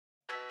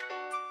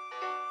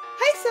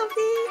Hi,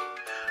 Sophie.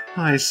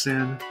 Hi,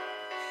 Sin.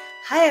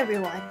 Hi,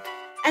 everyone.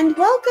 And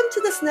welcome to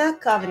the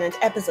Snack Covenant,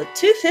 episode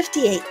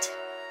 258.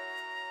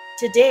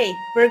 Today,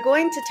 we're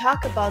going to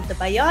talk about the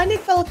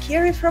Bionic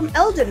Valkyrie from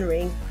Elden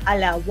Ring, a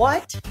la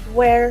what,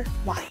 where,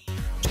 why.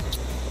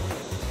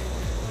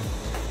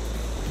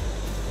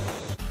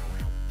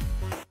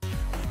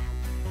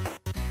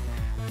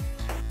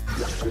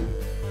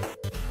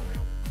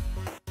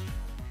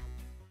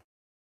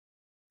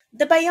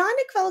 The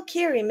Bionic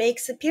Valkyrie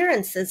makes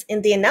appearances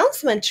in the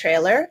announcement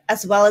trailer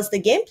as well as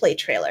the gameplay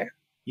trailer.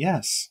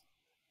 Yes.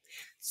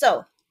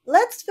 So,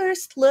 let's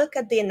first look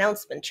at the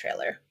announcement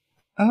trailer.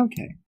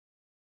 Okay.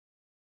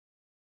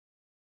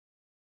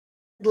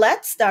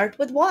 Let's start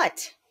with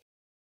what?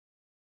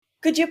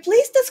 Could you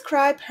please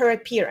describe her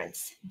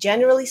appearance,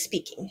 generally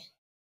speaking?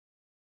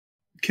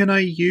 Can I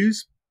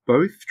use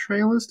both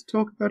trailers to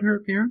talk about her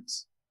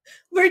appearance?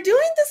 We're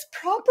doing this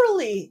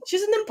properly.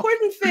 She's an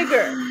important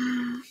figure.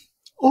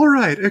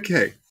 Alright,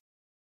 okay.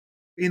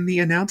 In the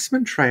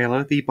announcement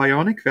trailer, the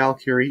Bionic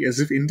Valkyrie is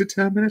of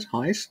indeterminate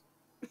height.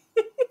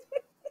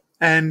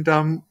 And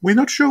we're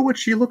not sure what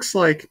she looks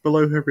like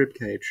below her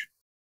ribcage.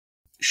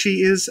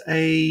 She is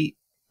a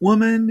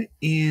woman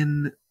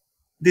in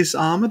this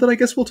armor that I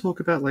guess we'll talk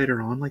about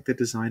later on, like the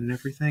design and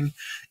everything.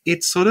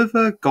 It's sort of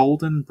a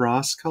golden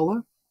brass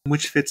color,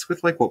 which fits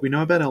with like what we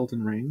know about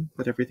Elden Ring,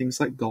 that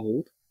everything's like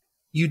gold.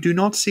 You do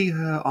not see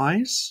her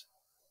eyes,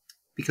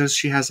 because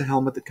she has a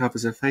helmet that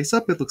covers her face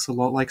up. It looks a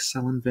lot like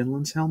Selen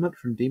Vinland's helmet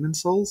from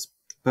Demon's Souls,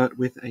 but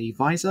with a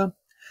visor.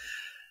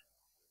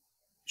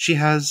 She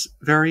has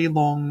very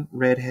long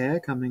red hair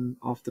coming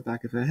off the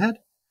back of her head.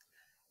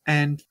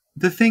 And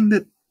the thing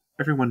that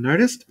everyone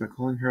noticed about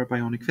calling her a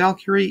Bionic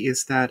Valkyrie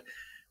is that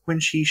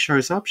when she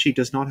shows up, she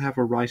does not have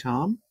a right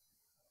arm.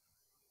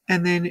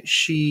 And then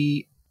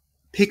she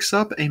picks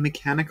up a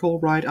mechanical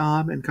right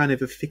arm and kind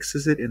of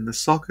affixes it in the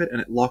socket,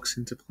 and it locks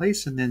into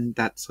place, and then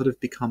that sort of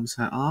becomes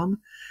her arm.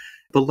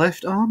 The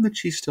left arm that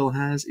she still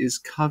has is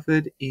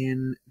covered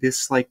in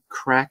this like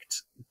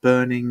cracked,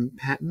 burning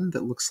pattern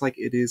that looks like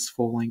it is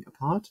falling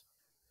apart.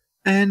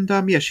 And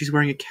yeah, she's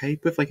wearing a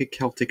cape with like a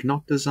Celtic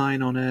knot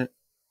design on it,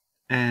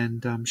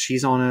 and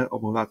she's on a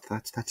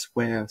that's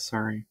where,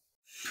 sorry.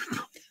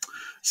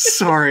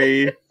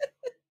 Sorry.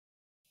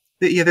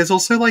 Yeah, there's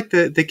also like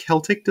the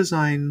Celtic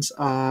designs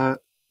are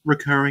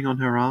recurring on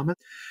her armor.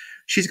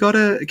 She's got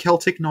a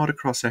Celtic knot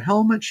across her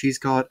helmet. She's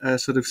got a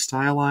sort of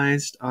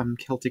stylized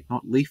Celtic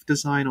knot leaf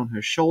design on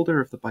her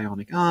shoulder of the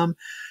bionic arm.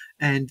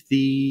 And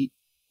the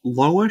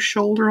lower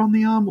shoulder on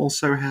the arm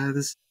also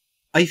has,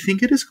 I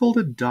think it is called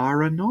a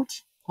Dara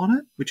knot on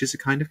it, which is a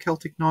kind of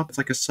Celtic knot. It's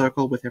like a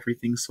circle with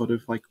everything sort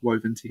of like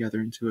woven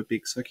together into a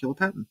big circular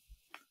pattern.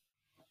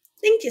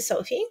 Thank you,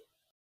 Sophie.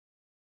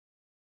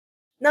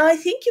 Now, I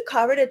think you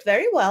covered it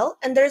very well,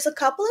 and there's a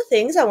couple of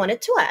things I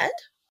wanted to add.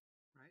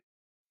 Right.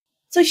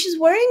 So she's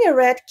wearing a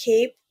red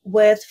cape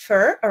with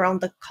fur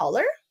around the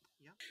collar.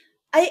 Yeah.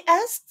 I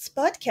asked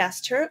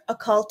Spotcaster, a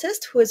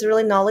cultist who is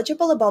really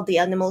knowledgeable about the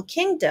animal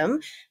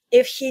kingdom,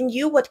 if he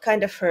knew what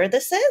kind of fur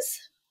this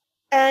is.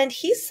 And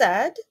he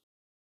said,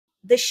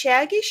 the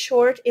shaggy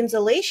short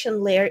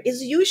insulation layer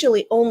is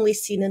usually only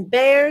seen in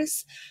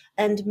bears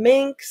and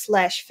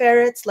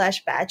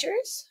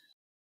mink/ferret/badgers.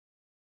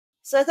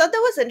 So I thought that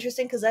was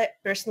interesting because I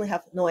personally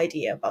have no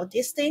idea about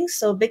these things.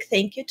 So big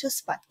thank you to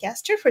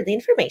Spotcaster for the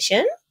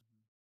information.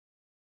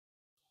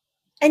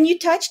 And you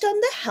touched on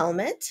the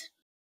helmet.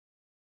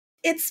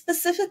 It's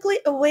specifically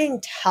a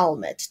winged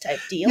helmet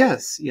type deal.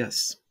 Yes.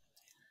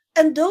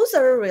 And those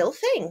are a real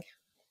thing.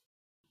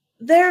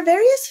 There are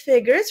various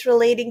figures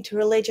relating to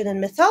religion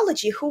and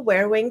mythology who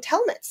wear winged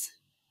helmets.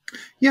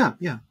 Yeah.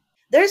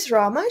 There's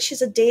Rama.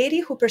 She's a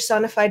deity who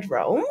personified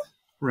Rome.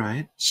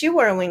 Right. She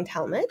wore a winged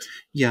helmet.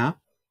 Yeah.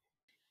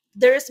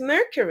 There's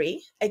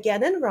Mercury,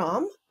 again in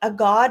Rome, a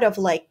god of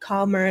like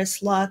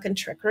commerce, luck, and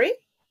trickery.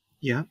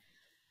 Yeah.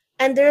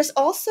 And there's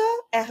also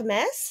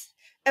Hermès,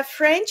 a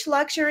French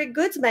luxury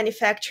goods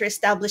manufacturer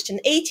established in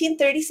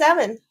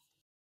 1837.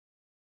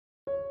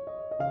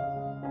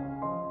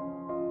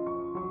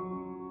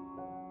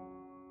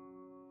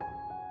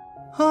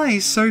 Hi,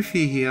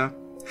 Sophie here.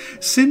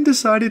 Sin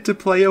decided to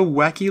play a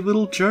wacky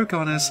little joke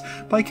on us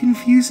by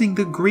confusing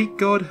the Greek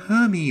god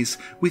Hermes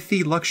with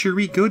the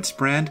luxury goods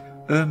brand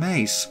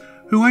Hermès,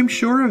 who I'm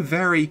sure are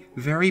very,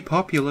 very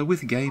popular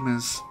with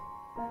gamers.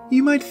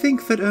 You might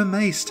think that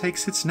Hermès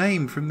takes its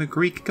name from the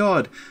Greek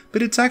god,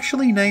 but it's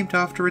actually named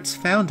after its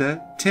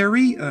founder,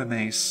 Thierry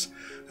Hermès,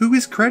 who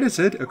is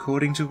credited,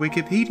 according to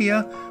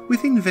Wikipedia,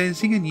 with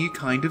inventing a new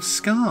kind of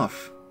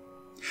scarf.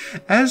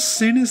 As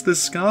Sin is the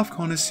scarf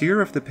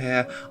connoisseur of the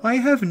pair, I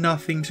have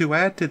nothing to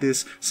add to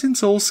this,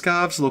 since all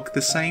scarves look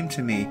the same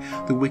to me.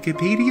 The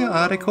Wikipedia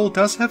article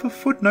does have a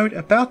footnote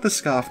about the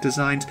scarf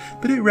designs,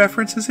 but it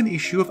references an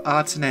issue of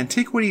Arts and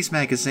Antiquities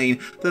magazine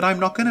that I'm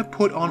not going to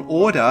put on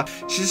order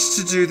just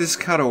to do this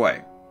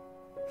cutaway.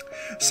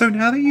 So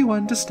now that you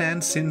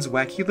understand Sin's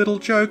wacky little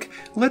joke,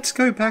 let's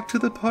go back to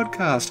the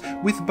podcast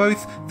with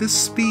both the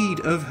speed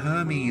of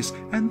Hermes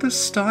and the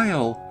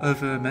style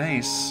of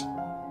Hermès.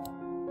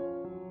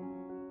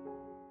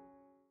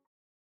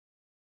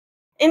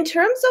 In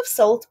terms of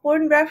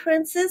Saltborn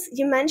references,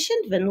 you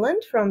mentioned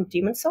Vinland from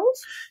Demon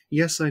Souls,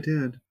 Yes, I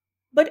did.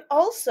 but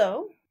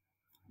also,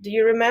 do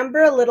you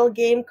remember a little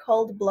game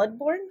called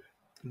Bloodborne?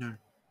 No.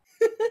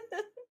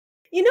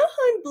 You know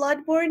how in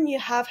Bloodborne you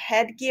have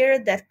headgear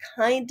that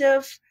kind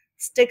of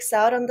sticks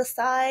out on the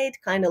side,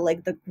 kind of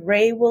like the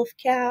gray wolf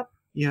cap?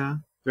 Yeah,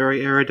 very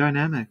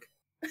aerodynamic.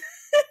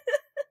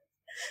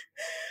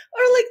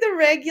 Or like the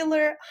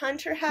regular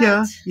hunter hat,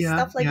 Yeah, yeah,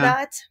 stuff like yeah,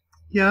 that.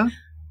 yeah,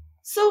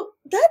 So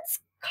that's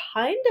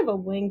kind of a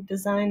winged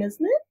design,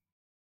 isn't it?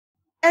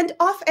 And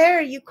off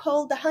air, you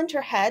called the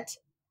hunter hat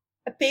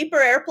a paper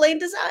airplane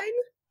design?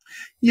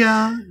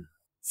 yeah,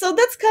 So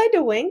that's kind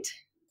of winged.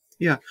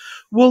 yeah.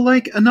 Well,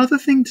 like, another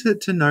thing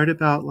to note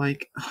about,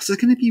 like, is it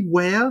going to be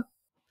where?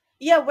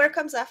 Yeah, where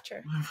comes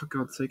after? Oh, for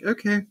God's sake.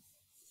 Okay.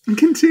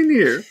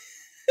 Continue.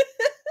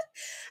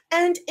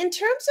 And in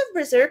terms of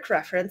Berserk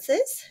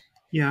references,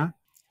 Yeah,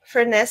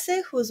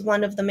 Fernesse, who's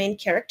one of the main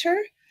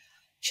character,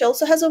 she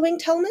also has a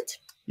winged helmet.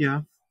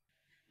 yeah,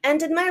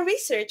 And in my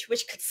research,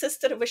 which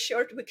consisted of a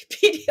short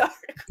Wikipedia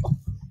article,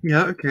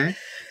 yeah, okay.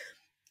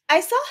 I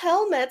saw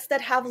helmets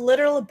that have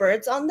literal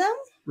birds on them,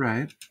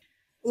 Right.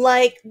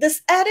 like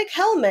this Attic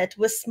helmet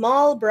with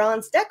small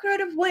bronze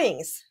decorative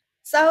wings,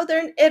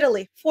 southern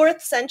Italy,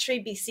 4th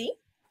century BC,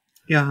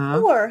 Yeah, huh?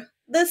 or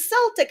the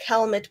Celtic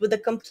helmet with a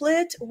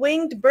complete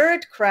winged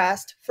bird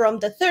crest from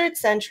the 3rd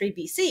century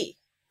BC.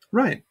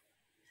 Right.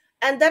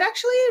 And that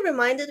actually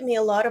reminded me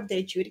a lot of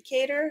the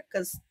Adjudicator,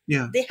 because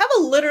Yeah. they have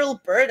a literal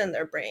bird in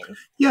their brain.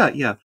 Yeah,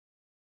 yeah.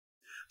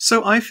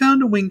 So I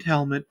found a winged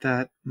helmet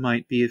that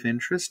might be of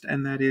interest,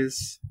 and that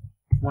is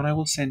what I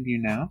will send you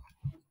now.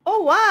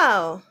 Oh,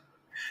 wow.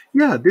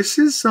 Yeah, this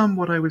is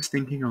what I was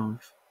thinking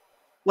of.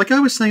 Like I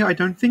was saying, I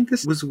don't think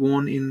this was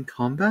worn in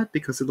combat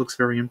because it looks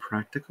very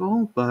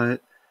impractical,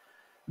 but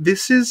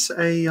this is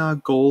a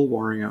Gaul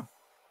warrior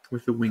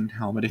with a winged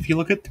helmet. If you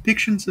look at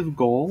depictions of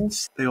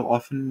Gauls, they'll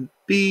often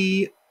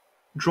be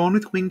drawn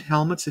with winged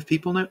helmets. If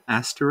people know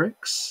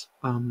Asterix,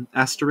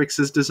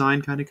 Asterix's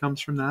design kind of comes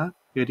from that,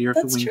 the idea of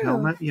the That's winged true.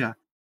 helmet. Yeah.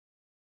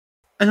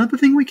 Another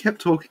thing we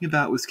kept talking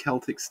about was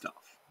Celtic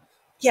stuff.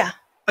 Yeah.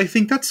 I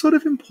think that's sort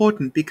of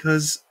important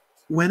because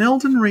when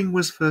Elden Ring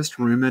was first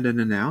rumored and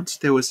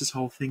announced, there was this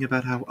whole thing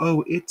about how,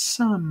 oh, it's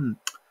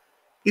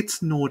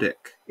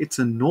Nordic. It's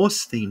a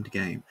Norse themed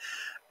game.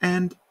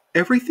 And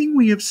everything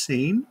we have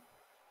seen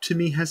to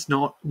me has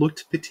not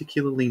looked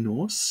particularly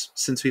Norse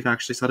since we've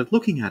actually started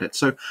looking at it.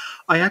 So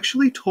I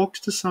actually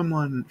talked to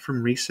someone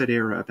from Reset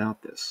Era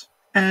about this.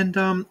 And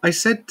I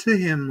said to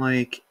him,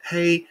 like,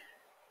 hey,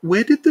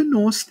 where did the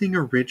Norse thing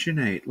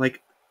originate?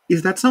 Like,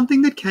 is that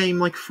something that came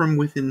like from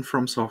within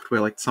From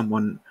Software, like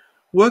someone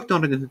worked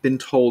on it and had been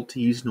told to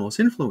use Norse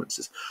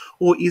influences?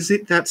 Or is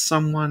it that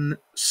someone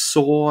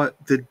saw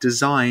the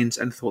designs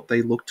and thought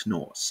they looked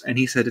Norse? And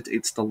he said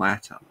it's the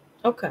latter.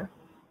 Okay.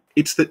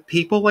 It's that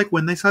people, like,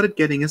 when they started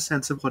getting a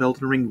sense of what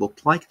Elden Ring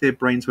looked like, their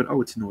brains went,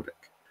 oh, it's Nordic.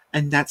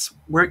 And that's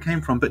where it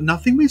came from. But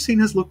nothing we've seen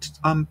has looked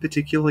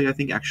particularly, I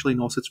think, actually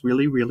Norse. It's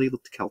really, really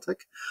looked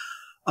Celtic.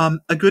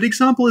 A good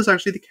example is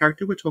actually the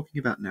character we're talking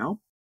about now,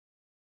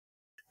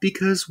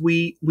 because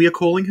we are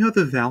calling her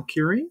the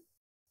Valkyrie.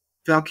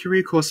 Valkyrie,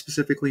 of course,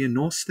 specifically a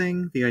Norse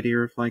thing. The idea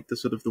of like the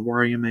sort of the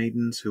warrior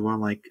maidens who are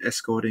like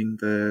escorting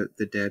the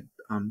dead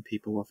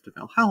people off to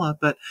Valhalla.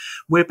 But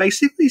we're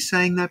basically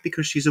saying that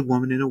because she's a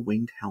woman in a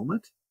winged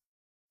helmet.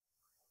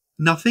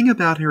 Nothing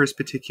about her is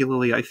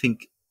particularly, I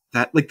think,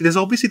 that like there's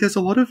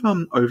a lot of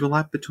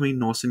overlap between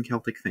Norse and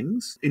Celtic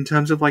things in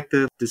terms of like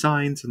the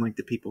designs and like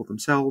the people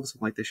themselves,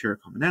 like they share a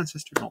common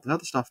ancestor and all that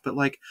other stuff. But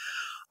like,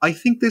 I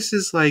think this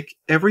is like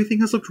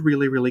everything has looked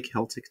really, really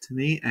Celtic to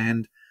me,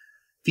 and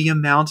the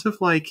amount of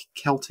like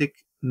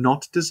Celtic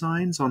knot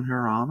designs on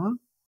her armor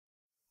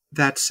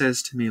that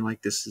says to me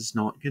like this is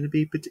not going to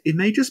be. But it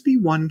may just be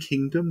one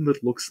kingdom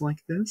that looks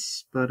like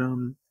this, but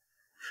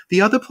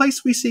the other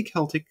place we see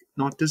Celtic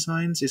knot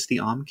designs is the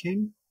Arm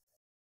King.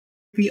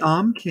 The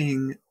Arm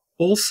King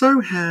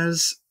also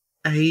has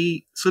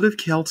a sort of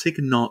Celtic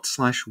knot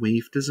slash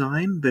weave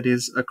design that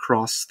is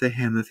across the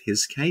hem of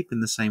his cape in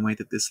the same way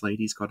that this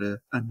lady's got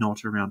a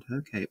knot around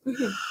her cape.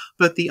 Mhm.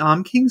 But the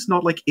Arm King's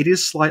knot, like, it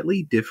is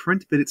slightly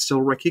different, but it's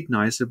still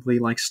recognizably,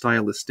 like,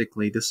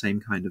 stylistically the same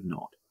kind of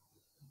knot.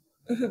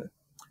 Mhm.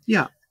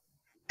 Yeah.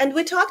 And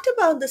we talked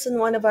about this in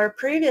one of our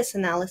previous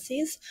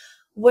analyses,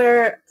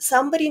 where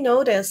somebody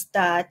noticed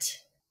that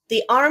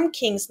the Arm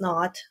King's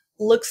knot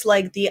looks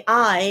like the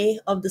eye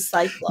of the Yeah,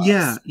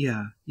 Cyclops,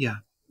 yeah.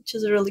 which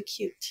is really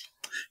cute.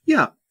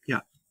 Yeah, yeah.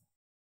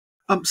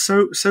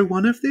 So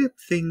one of the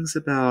things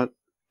about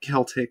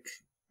Celtic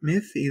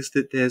myth is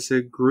that there's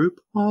a group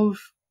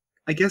of,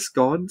 I guess,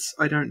 gods.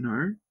 I don't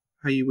know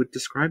how you would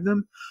describe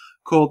them,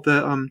 called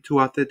the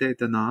Tuatha De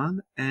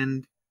Danann,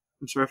 and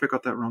I'm sorry if I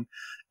got that wrong.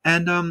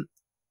 And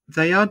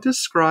they are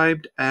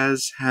described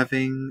as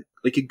having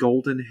like a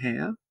golden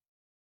hair.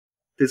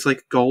 There's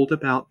like gold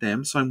about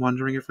them, so I'm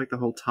wondering if like the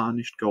whole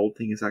tarnished gold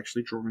thing is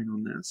actually drawing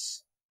on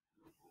this.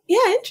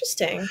 Yeah,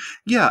 interesting.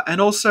 Yeah, and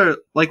also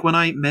like when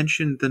I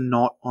mentioned the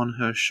knot on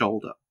her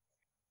shoulder,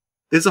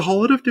 There's a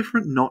whole lot of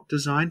different knot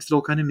designs that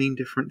all kind of mean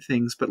different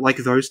things, but like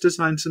those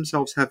designs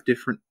themselves have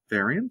different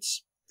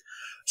variants.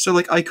 So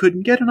like I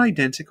couldn't get an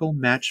identical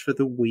match for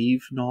the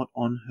weave knot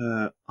on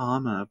her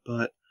armor,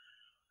 but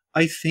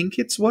I think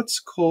it's what's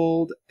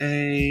called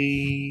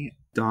a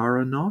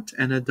Dara knot,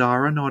 and a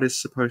Dara knot is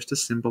supposed to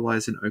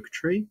symbolize an oak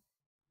tree,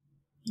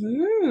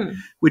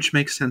 which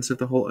makes sense of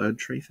the whole Erd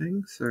tree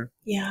thing. So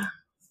Yeah.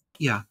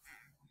 yeah.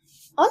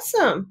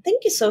 Awesome.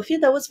 Thank you, Sophie.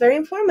 That was very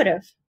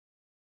informative.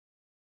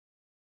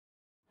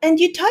 And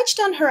you touched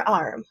on her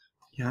arm.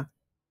 Yeah.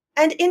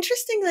 And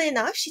interestingly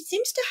enough, she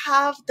seems to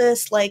have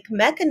this like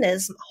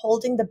mechanism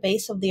holding the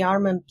base of the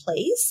arm in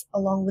place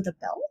along with the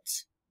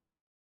belt.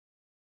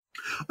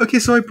 Okay,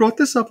 so I brought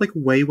this up like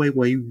way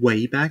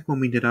back when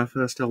we did our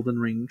first Elden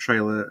Ring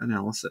trailer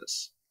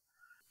analysis.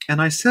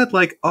 And I said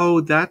like,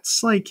 oh,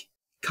 that's like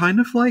kind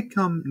of like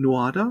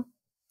Nuada.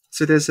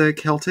 So there's a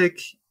Celtic,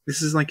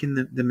 this is like in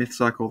the myth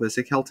cycle, there's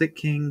a Celtic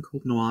king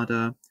called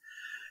Nuada,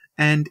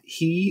 and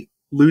he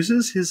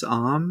loses his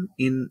arm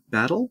in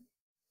battle.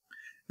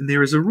 And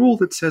there is a rule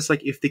that says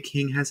like if the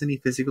king has any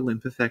physical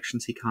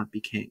imperfections, he can't be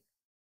king.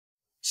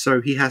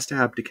 So he has to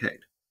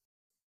abdicate.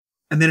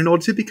 And then in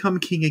order to become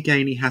king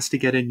again, he has to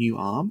get a new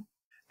arm.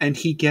 And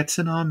he gets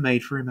an arm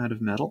made for him out of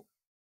metal.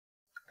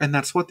 And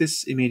that's what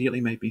this immediately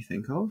made me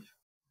think of.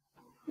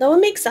 That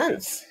would make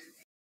sense.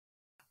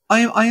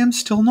 I am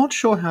still not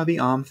sure how the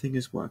arm thing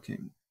is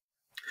working.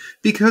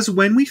 Because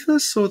when we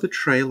first saw the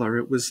trailer,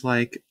 it was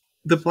like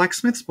the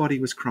blacksmith's body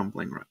was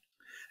crumbling, right?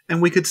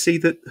 And we could see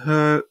that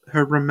her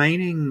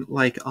remaining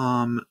like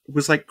arm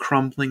was like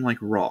crumbling like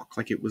rock,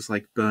 like it was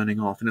like burning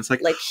off, and it's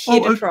like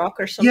heated rock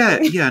or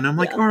something. Yeah, and I'm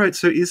like, all right,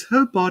 so is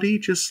her body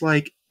just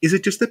like, is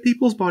it just that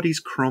people's bodies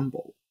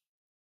crumble,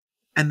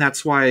 and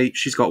that's why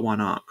she's got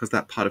one arm because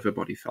that part of her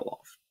body fell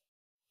off?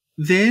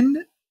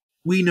 Then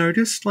we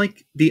noticed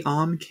like the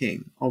Arm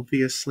King,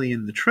 obviously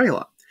in the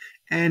trailer,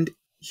 and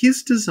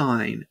his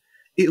design,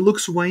 it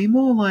looks way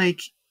more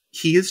like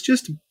he has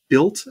just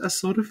built a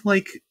sort of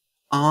like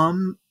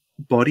arm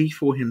body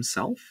for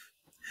himself.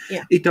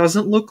 Yeah. It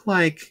doesn't look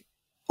like,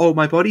 oh,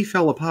 my body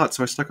fell apart,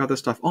 so I stuck other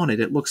stuff on it.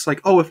 It looks like,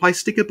 oh, if I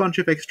stick a bunch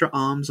of extra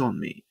arms on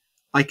me,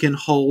 I can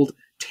hold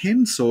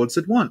 10 swords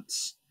at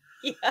once.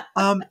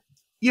 Yeah.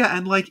 Yeah,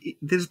 and like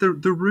there's the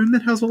room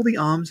that has all the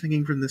arms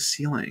hanging from the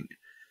ceiling.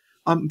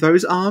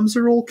 Those arms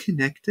are all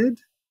connected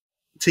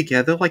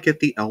together, like at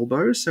the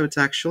elbow, so it's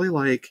actually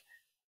like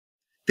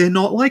they're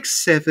not like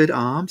severed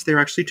arms. They're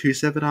actually two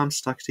severed arms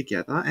stuck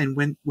together. And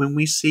when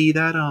we see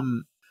that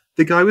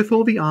the guy with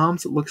all the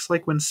arms, it looks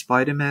like when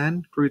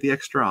Spider-Man grew the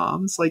extra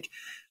arms. Like,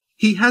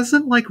 he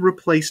hasn't, like,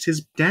 replaced his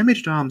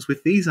damaged arms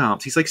with these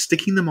arms. He's, like,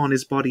 sticking them on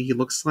his body. He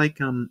looks like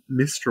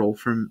Mistral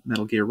from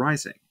Metal Gear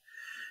Rising.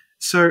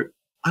 So,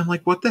 I'm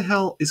like, what the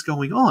hell is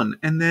going on?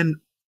 And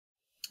then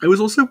I was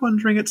also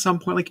wondering at some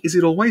point, like, is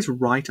it always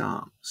right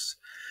arms?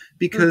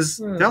 Because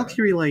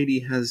Valkyrie Lady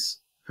has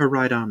her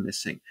right arm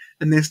missing.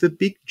 And there's the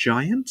big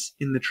giant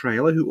in the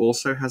trailer who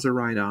also has a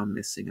right arm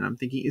missing. And I'm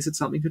thinking, is it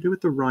something to do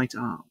with the right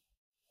arm?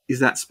 Is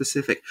that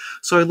specific?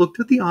 So I looked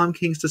at the Arm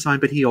King's design,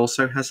 but he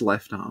also has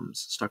left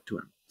arms stuck to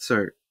him.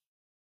 So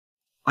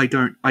I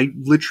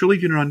literally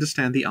do not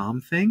understand the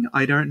arm thing.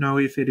 I don't know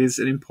if it is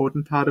an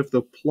important part of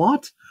the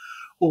plot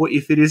or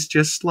if it is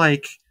just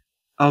like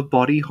a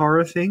body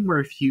horror thing where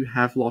if you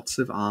have lots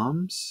of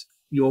arms,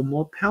 you're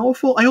more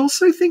powerful. I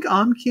also think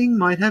Arm King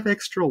might have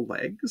extra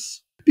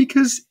legs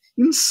because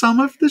in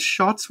some of the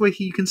shots where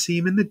you can see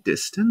him in the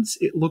distance,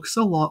 it looks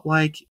a lot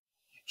like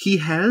he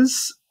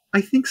has,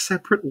 I think,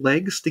 separate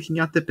legs sticking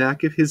out the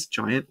back of his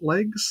giant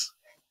legs.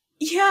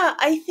 Yeah,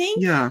 I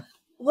think. Yeah.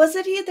 Was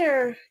it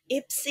either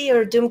Ipsy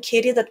or Doom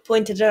Kitty that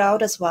pointed it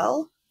out as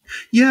well?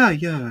 Yeah.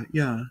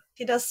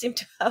 He does seem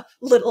to have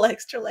little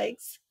extra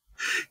legs.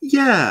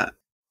 Yeah.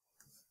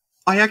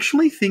 I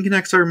actually think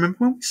next, I remember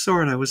when we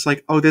saw it, I was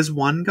like, oh, there's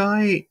one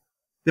guy,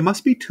 there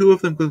must be two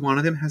of them because one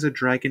of them has a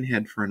dragon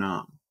head for an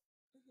arm.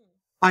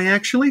 I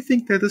actually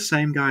think they're the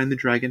same guy and the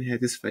dragon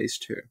head is phase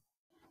 2.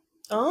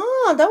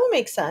 Oh, that would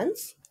make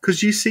sense.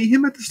 Because you see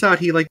him at the start,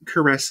 he like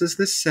caresses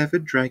this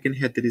severed dragon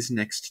head that is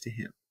next to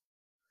him.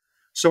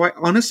 So I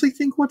honestly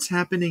think what's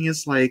happening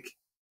is like,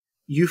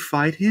 you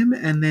fight him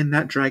and then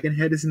that dragon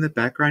head is in the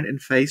background,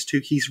 and phase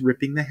 2 he's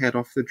ripping the head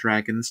off the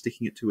dragon and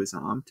sticking it to his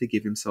arm to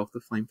give himself the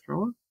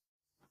flamethrower.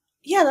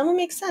 Yeah, that would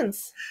make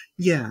sense.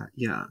 Yeah.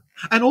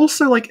 And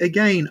also, like,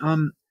 again,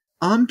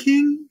 Arm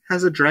King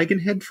has a dragon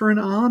head for an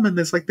arm, and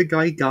there's like the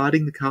guy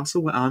guarding the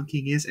castle where Arm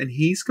King is, and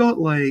he's got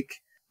like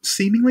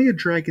seemingly a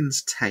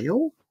dragon's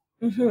tail.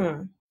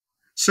 Mm-hmm.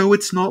 So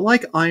it's not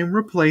like I'm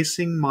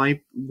replacing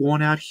my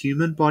worn out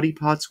human body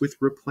parts with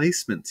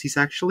replacements. He's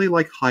actually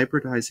like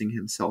hybridizing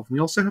himself. And we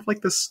also have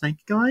like the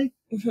snake guy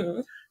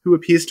who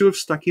appears to have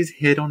stuck his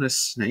head on a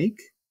snake.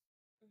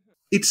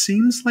 It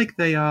seems like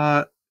they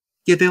are,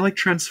 yeah, they're like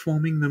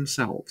transforming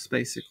themselves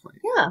basically.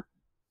 Yeah.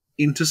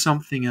 Into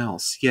something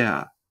else,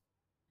 yeah.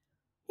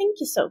 Thank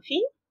you,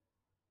 Sophie.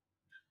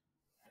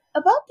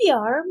 About the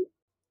arm,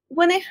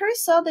 when I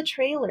first saw the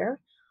trailer,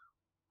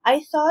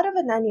 I thought of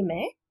an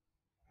anime.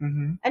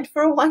 Mm-hmm. and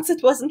for once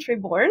it wasn't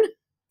reborn.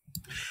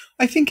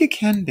 I think it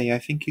can be. I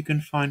think you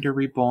can find a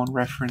reborn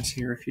reference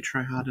here if you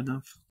try hard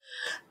enough.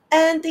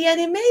 And the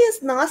anime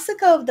is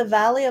Nausicaa of the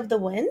Valley of the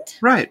Wind.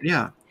 Right,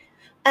 yeah.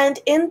 And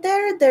in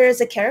there is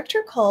a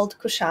character called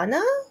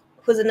Kushana,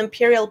 who's an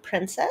imperial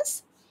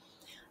princess.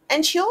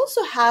 And she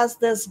also has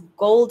this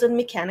golden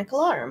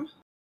mechanical arm.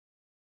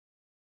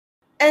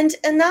 And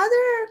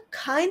another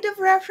kind of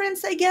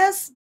reference, I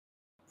guess,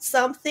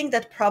 something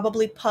that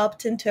probably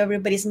popped into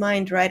everybody's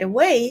mind right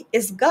away,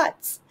 is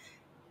Guts,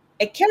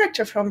 a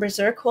character from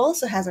Berserk who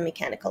also has a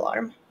mechanical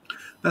arm.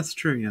 That's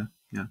true, yeah.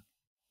 Yeah.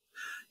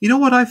 You know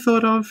what I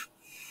thought of?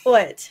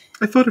 What?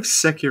 I thought of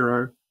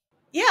Sekiro.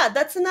 Yeah,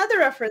 that's another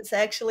reference I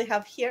actually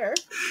have here.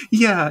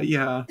 Yeah,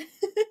 yeah.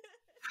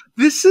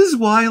 This is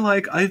why,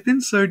 like, I've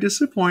been so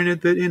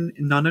disappointed that in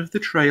none of the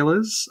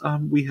trailers,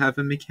 we have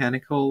a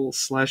mechanical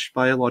slash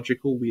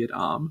biological weird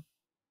arm.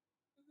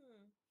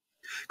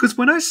 Because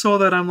when I saw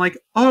that, I'm like,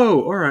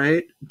 oh,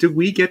 alright, do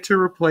we get to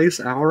replace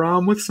our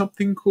arm with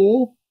something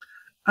cool?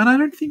 And I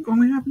don't think, well,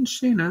 we haven't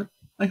seen it.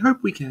 I hope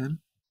we can.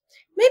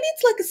 Maybe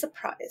it's like a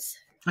surprise.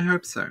 I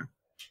hope so.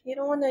 You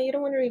don't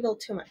wanna reveal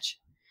too much.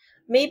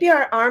 Maybe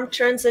our arm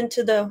turns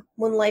into the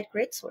Moonlight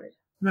Greatsword.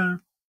 No.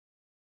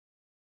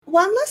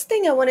 One last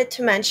thing I wanted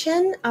to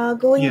mention,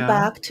 going Yeah.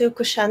 back to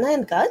Kushana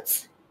and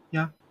Guts.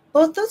 Yeah.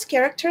 Both those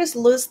characters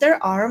lose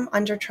their arm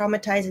under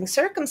traumatizing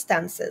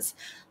circumstances,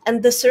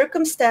 and the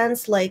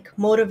circumstance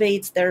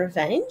motivates their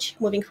revenge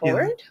moving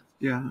forward.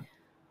 Yeah.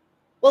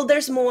 Well,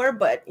 there's more,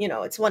 but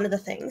it's one of the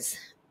things.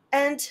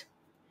 And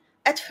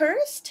at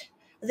first,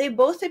 they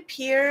both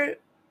appear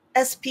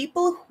as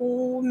people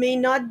who may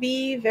not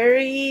be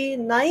very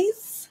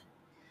nice,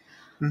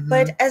 Mm-hmm.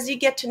 but as you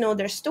get to know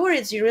their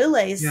stories, you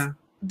realize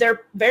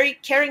they're very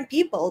caring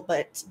people,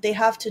 but they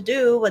have to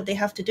do what they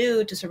have to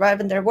do to survive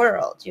in their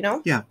world,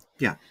 Yeah,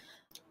 yeah.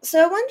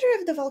 So I wonder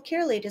if the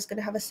Valkyrie lady is going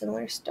to have a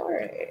similar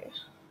story.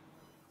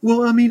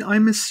 Well, I mean,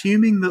 I'm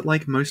assuming that,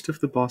 like most of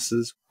the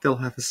bosses, they'll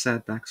have a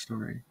sad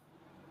backstory.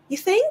 You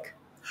think?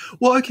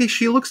 Well, okay,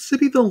 she looks to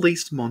be the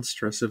least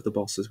monstrous of the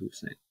bosses we've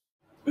seen.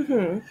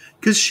 Mm-hmm.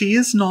 Because she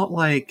is not,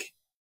 like...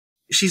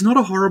 She's not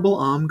a horrible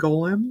arm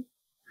golem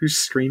who's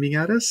screaming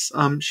at us.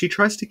 She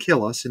tries to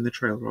kill us in the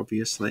trailer,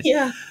 obviously.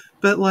 Yeah.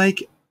 But,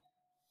 like,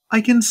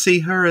 I can see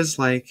her as,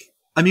 like...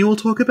 I mean, we'll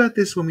talk about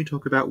this when we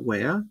talk about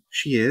where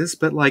she is,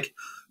 but, like...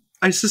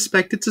 I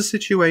suspect it's a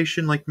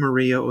situation like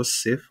Maria or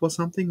Sif or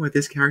something where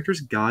this character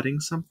is guarding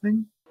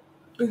something.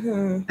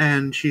 Mm-hmm.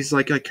 And she's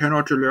like, I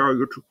cannot allow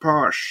you to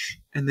pass.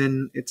 And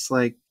then it's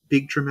like,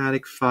 big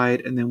dramatic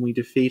fight, and then we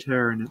defeat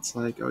her, and it's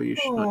like, oh, you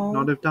should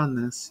not have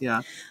done this.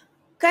 Yeah.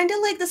 Kind of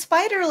like the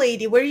spider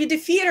lady, where you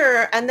defeat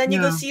her, and then you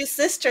go Yeah. see your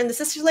sister, and the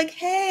sister's like,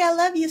 hey, I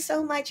love you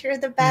so much. You're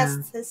the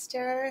best,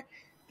 sister.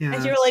 Yeah.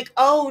 And you're like,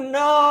 oh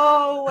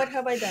no, what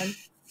have I done?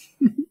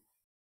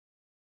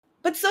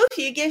 But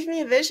Sophie, you gave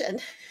me a vision.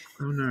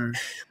 Oh no.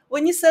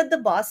 When you said the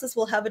bosses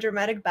will have a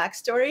dramatic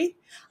backstory,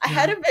 I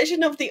had a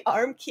vision of the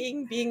Arm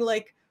King being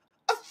like,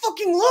 I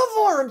fucking love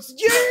arms!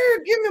 Yeah,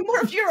 give me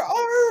more of your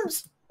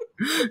arms!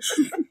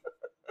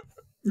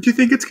 Do you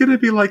think it's going to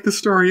be like the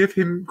story of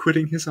him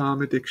quitting his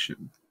arm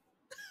addiction?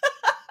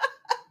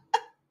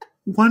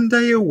 One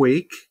day a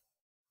week,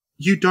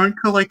 you don't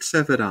collect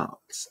severed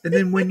arms. And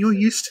then when you're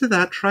used to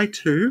that, try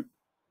 2.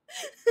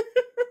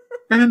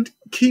 And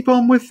keep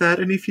on with that,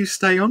 and if you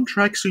stay on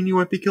track, soon you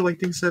won't be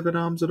collecting severed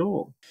arms at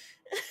all.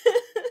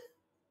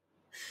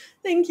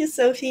 Thank you,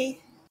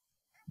 Sophie.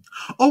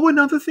 Oh,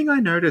 another thing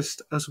I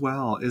noticed as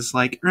well is,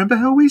 like, remember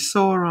how we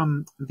saw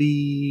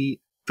the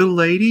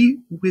lady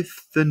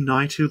with the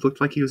knight who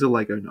looked like he was a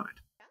Lego knight?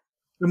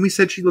 And we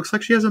said she looks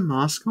like she has a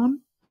mask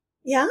on?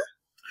 Yeah?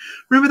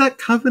 Remember that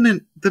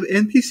Covenant, the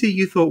NPC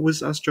you thought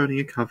was us joining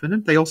a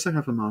Covenant? They also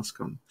have a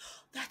mask on.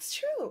 That's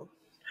true.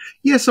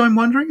 Yeah, so I'm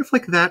wondering if,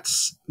 like,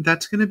 that's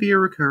going to be a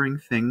recurring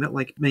thing, that,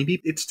 like,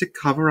 maybe it's to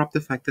cover up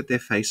the fact that their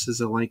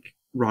faces are, like,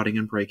 rotting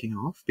and breaking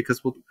off,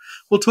 because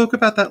we'll talk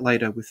about that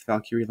later with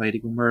Valkyrie Lady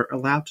when we're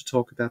allowed to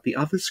talk about the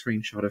other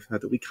screenshot of her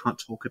that we can't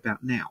talk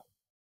about now.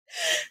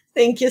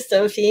 Thank you,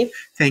 Sophie.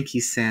 Thank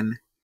you, Sen.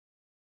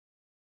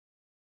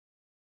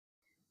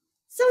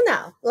 So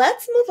now,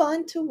 let's move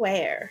on to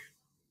Where.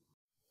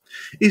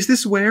 Is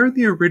this Where in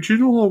the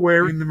original or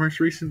Where in the most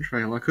recent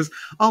trailer? Because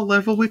I'll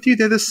level with you,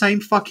 they're the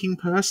same fucking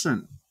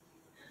person.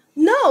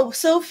 No,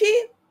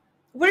 Sophie,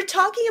 we're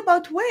talking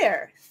about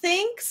Where.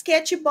 Think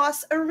Sketchy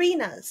Boss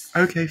Arenas.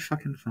 Okay,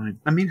 fucking fine.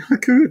 I mean,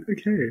 good,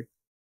 okay.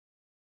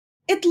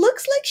 It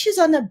looks like she's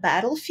on a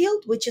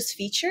battlefield, which is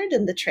featured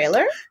in the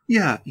trailer.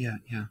 Yeah.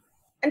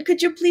 And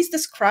could you please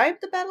describe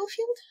the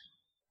battlefield?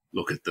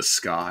 Look at the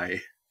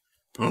sky.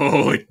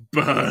 Oh, it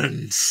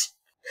burns.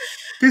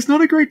 There's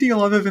not a great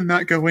deal other than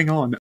that going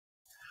on.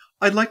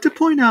 I'd like to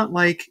point out,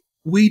 like,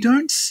 we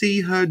don't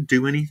see her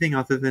do anything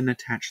other than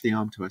attach the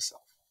arm to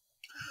herself.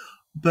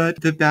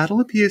 But the battle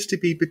appears to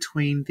be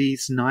between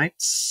these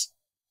knights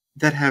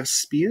that have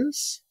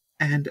spears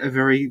and a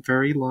very,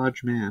 very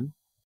large man.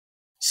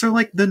 So,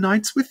 like, the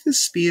knights with the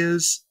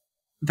spears,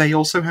 They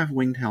also have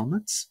winged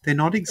helmets. They're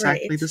not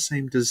exactly Right. the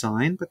same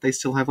design, but they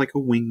still have like a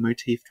wing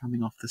motif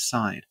coming off the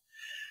side.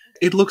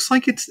 It looks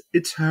like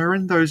it's her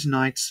and those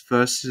knights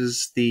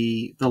versus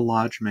the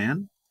large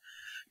man.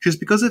 Just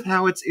because of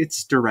how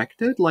it's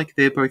directed, like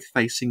they're both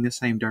facing the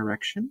same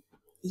direction.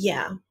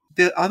 Yeah.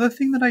 The other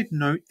thing that I'd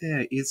note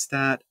there is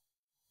that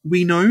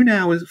we know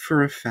now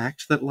for a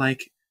fact that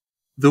like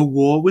the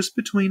war was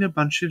between a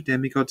bunch of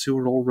demigods who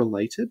are all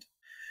related.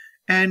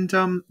 And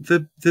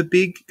the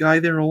big guy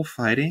they're all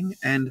fighting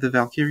and the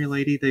Valkyrie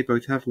lady, they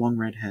both have long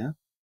red hair,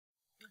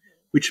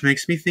 which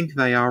makes me think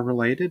they are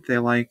related. They're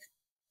like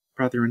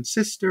brother and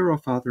sister or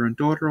father and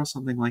daughter or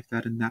something like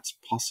that, and that's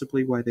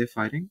possibly why they're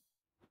fighting.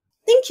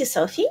 Thank you,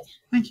 Sophie.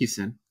 Thank you,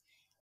 Sin.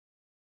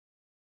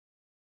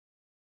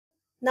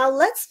 Now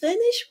let's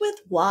finish with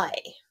why.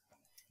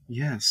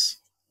 Yes.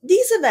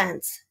 These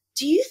events,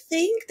 do you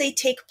think they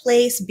take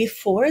place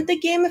before the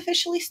game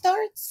officially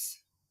starts?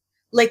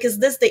 Like, is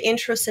this the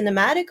intro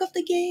cinematic of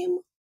the game?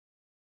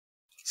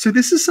 So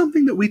this is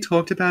something that we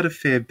talked about a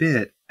fair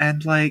bit,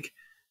 and like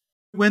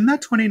when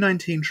that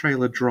 2019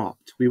 trailer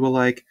dropped, we were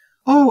like,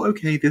 oh,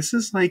 okay, this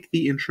is like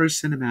the intro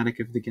cinematic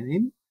of the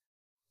game.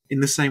 In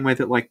the same way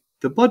that like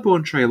the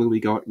Bloodborne trailer we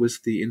got was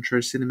the intro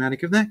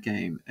cinematic of that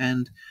game.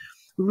 And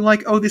we were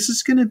like, oh, this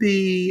is going to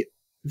be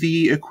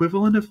the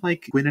equivalent of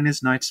like Gwyn and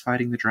his knights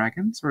fighting the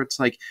dragons, where it's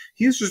like,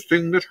 here's this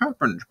thing that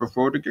happened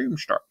before the game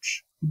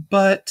starts.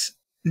 But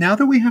now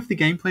that we have the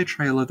gameplay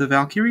trailer, the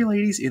Valkyrie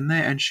lady's in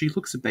there and she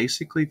looks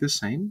basically the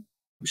same.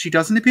 She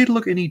doesn't appear to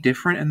look any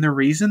different, and the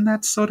reason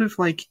that's sort of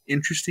like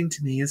interesting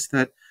to me is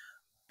that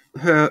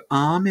her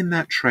arm in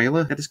that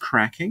trailer that is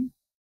cracking,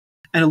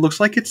 and it looks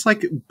like it's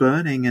like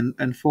burning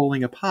and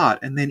falling apart,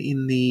 and then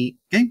in the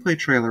gameplay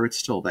trailer it's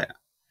still there.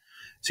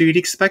 So you'd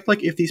expect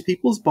like if these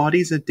people's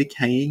bodies are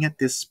decaying at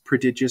this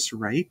prodigious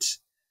rate,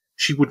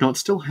 she would not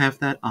still have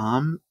that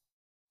arm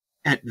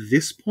at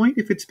this point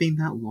if it's been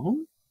that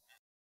long.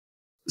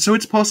 So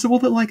it's possible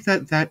that like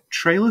that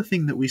trailer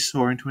thing that we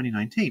saw in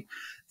 2019,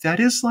 that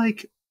is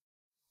like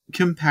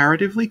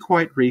comparatively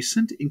quite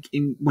recent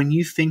in when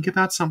you think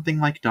about something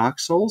like Dark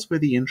Souls, where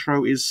the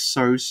intro is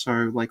so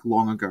like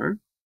long ago.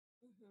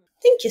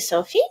 Thank you,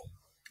 Sophie.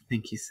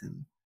 Thank you,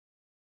 Sim.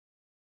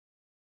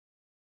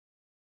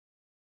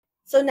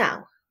 So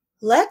now,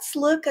 let's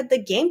look at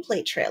the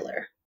gameplay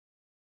trailer.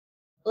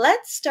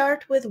 Let's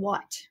start with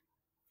what?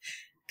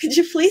 Could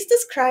you please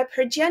describe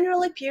her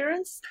general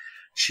appearance?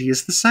 She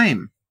is the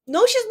same.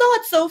 No, she's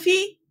not,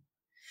 Sophie!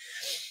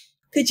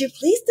 Could you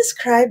please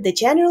describe the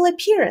general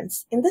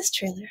appearance in this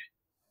trailer?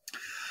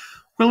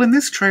 Well, in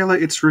this trailer,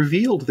 it's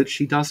revealed that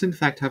she does in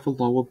fact have a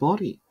lower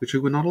body, which we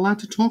were not allowed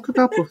to talk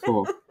about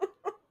before.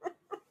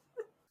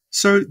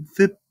 So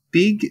the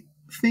big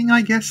thing,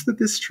 I guess, that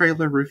this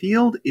trailer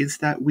revealed is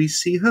that we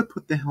see her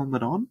put the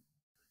helmet on.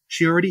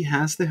 She already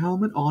has the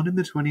helmet on in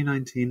the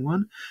 2019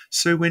 one,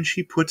 so when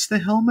she puts the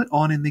helmet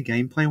on in the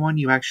gameplay one,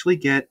 you actually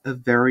get a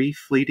very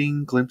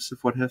fleeting glimpse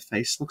of what her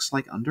face looks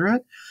like under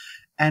it,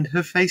 and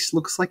her face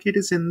looks like it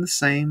is in the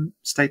same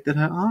state that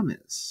her arm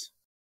is.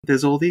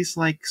 There's all these,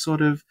 like,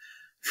 sort of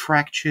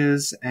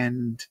fractures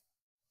and,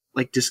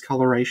 like,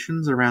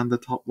 discolorations around the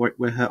top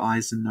where her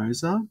eyes and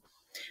nose are.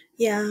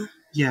 Yeah.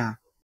 Yeah.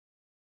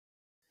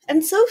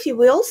 And Sophie,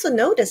 we also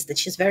noticed that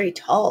she's very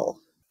tall.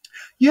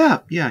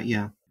 Yeah.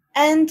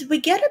 And we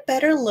get a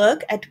better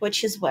look at what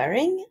she's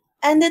wearing,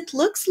 and it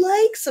looks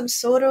like some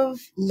sort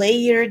of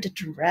layered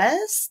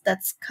dress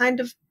that's kind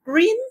of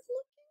green.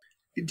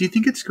 Do you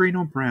think it's green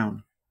or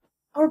brown?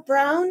 Or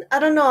brown? I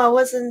don't know, I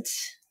wasn't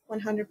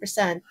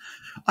 100%.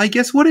 I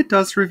guess what it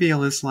does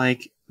reveal is,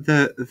 like,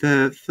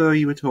 the fur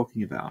you were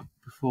talking about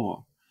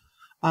before.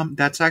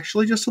 That's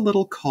actually just a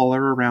little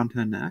collar around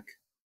her neck.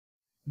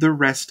 The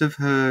rest of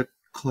her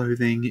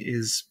clothing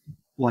is,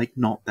 like,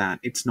 not that.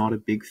 It's not a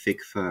big,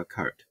 thick fur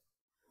coat.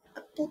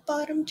 Apple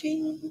bottom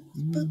jeans,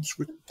 boots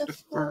with the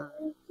fur.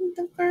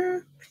 The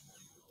fur.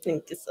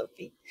 Thank you,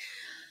 Sophie.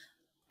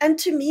 And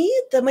to me,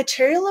 the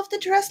material of the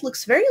dress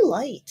looks very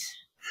light.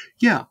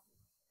 Yeah,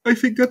 I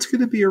think that's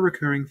going to be a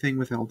recurring thing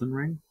with Elden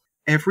Ring.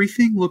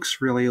 Everything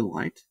looks really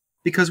light,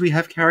 because we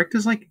have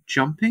characters, like,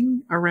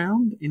 jumping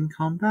around in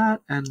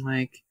combat, and,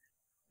 like,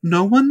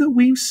 no one that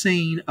we've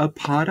seen,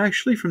 apart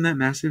actually from that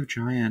massive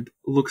giant,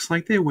 looks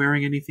like they're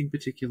wearing anything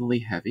particularly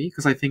heavy,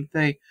 because I think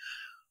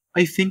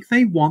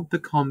they want the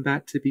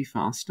combat to be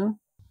faster.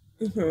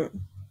 Mm-hmm.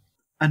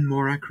 And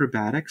more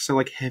acrobatic, so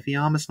like heavy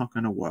armor's not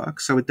going to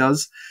work. So it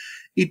does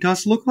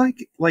look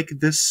like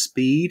the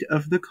speed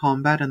of the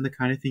combat and the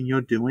kind of thing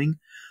you're doing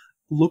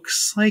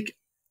looks like,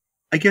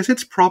 I guess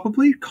it's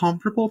probably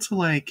comparable to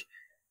like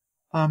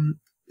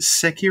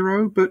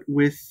Sekiro, but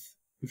with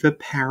the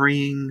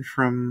parrying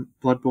from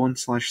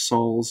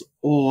Bloodborne/Souls,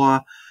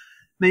 or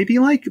maybe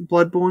like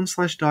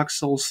Bloodborne/Dark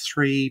Souls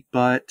 3,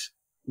 but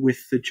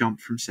with the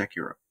jump from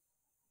Sekiro.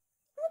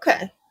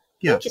 Okay.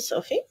 Yeah. Thank you,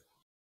 Sophie.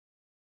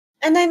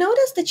 And I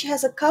noticed that she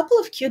has a couple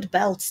of cute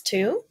belts,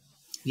 too.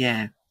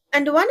 Yeah.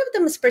 And one of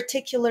them is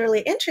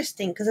particularly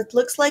interesting because it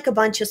looks like a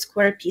bunch of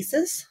square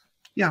pieces.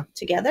 Yeah.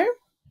 Together.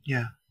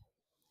 Yeah.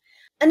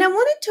 And I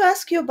wanted to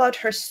ask you about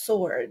her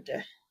sword.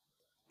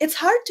 It's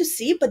hard to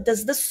see, but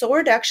does the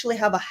sword actually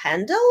have a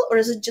handle, or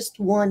is it just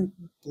one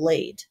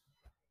blade?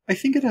 I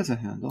think it has a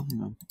handle.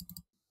 Hang on.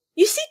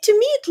 You see, to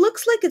me, it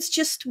looks like it's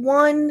just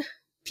one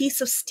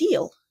piece of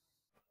steel.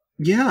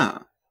 Yeah.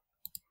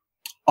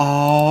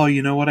 Oh,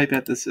 you know what I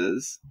bet this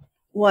is?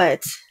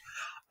 What?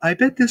 I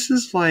bet this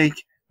is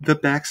like the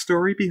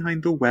backstory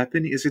behind the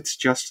weapon is it's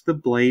just the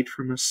blade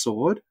from a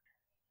sword,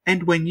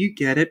 and when you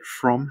get it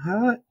from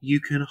her, you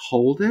can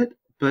hold it,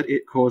 but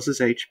it causes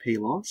HP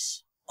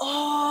loss.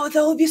 Oh,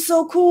 that would be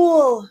so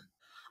cool!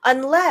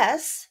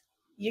 Unless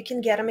you can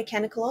get a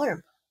mechanical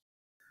arm.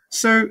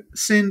 So,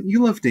 Sin,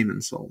 you love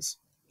Demon Souls.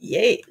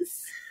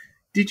 Yes.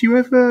 Did you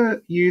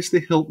ever use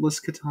the hiltless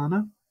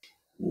katana?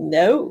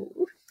 No.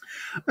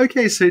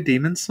 Okay, so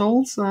Demon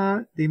Souls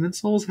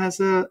has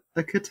a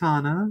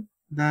katana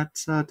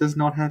that does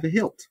not have a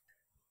hilt,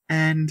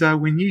 and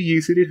when you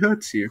use it, it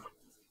hurts you.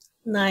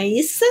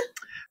 Nice.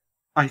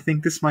 I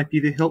think this might be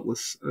the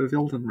hiltless of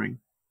Elden Ring.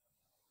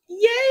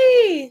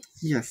 Yay!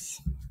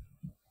 Yes.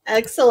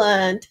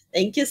 Excellent.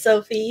 Thank you,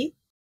 Sophie.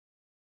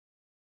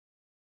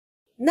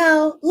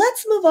 Now,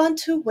 let's move on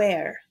to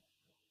where.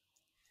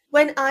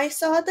 When I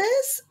saw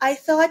this, I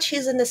thought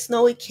she's in a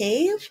snowy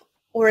cave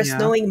or a Yeah.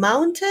 snowy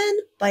mountain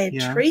by a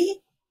Yeah.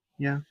 tree,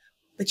 Yeah.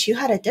 but you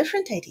had a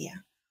different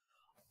idea.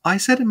 I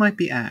said it might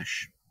be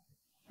ash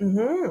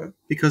Mm-hmm.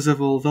 because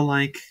of all the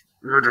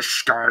the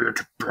sky it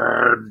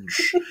burns,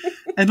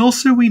 and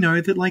also we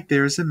know that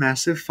there is a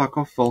massive fuck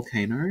off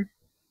volcano.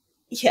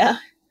 Yeah.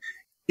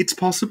 It's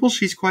possible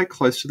she's quite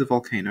close to the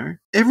volcano.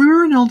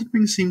 Everywhere in Elden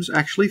Ring seems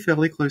actually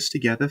fairly close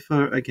together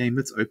for a game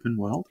that's open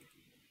world.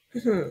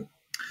 Mm-hmm.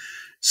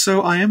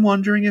 So I am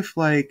wondering if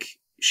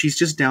she's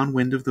just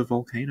downwind of the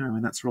volcano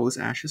and that's where all this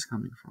ash is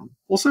coming from.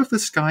 Also, if the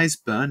sky's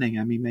burning,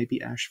 I mean,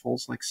 maybe ash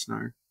falls like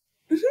snow.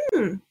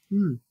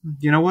 Mm-hmm.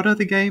 You know what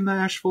other game that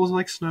ash falls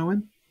like snow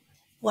in?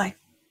 What?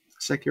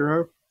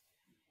 Sekiro.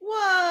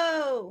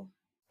 Whoa!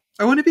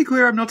 I want to be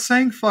clear, I'm not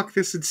saying fuck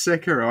this in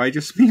Sekiro, I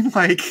just mean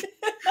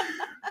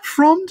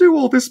from do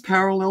all this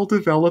parallel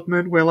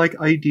development where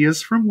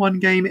ideas from one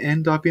game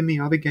end up in the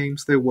other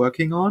games they're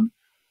working on.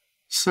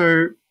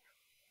 So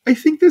I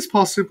think there's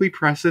possibly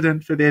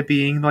precedent for there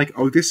being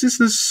oh, this is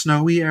this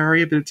snowy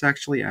area, but it's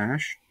actually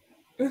ash.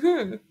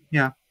 Mm-hmm.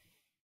 Yeah.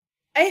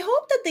 I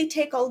hope that they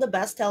take all the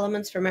best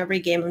elements from every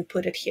game and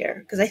put it here,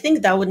 because I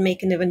think that would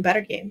make an even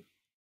better game.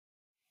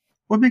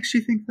 What makes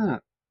you think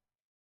that?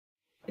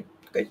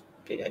 Because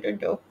I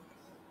don't know.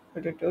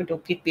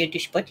 Don't get me a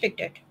spot like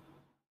that.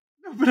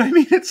 No, but I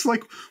mean, it's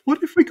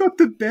what if we got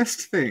the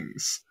best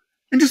things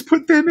and just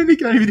put them in the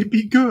game and it'd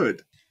be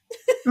good?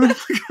 I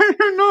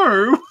don't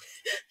know.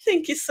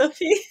 Thank you,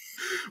 Sophie.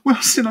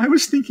 Well, Sin, I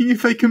was thinking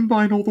if they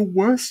combine all the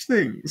worst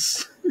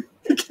things,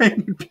 the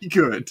game would be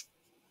good.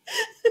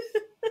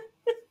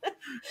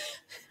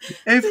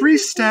 Every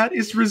stat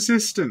is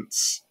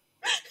resistance.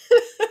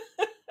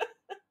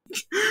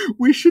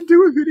 We should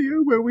do a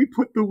video where we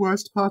put the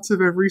worst parts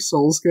of every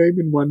Souls game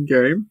in one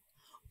game.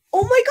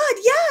 Oh my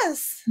god,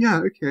 yes! Yeah,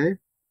 okay.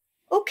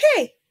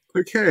 Okay,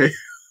 Okay.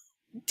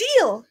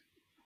 deal!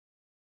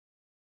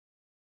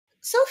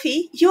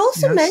 Sophie, you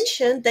also Yes?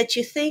 mentioned that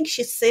you think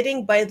she's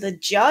sitting by the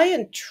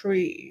giant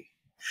tree.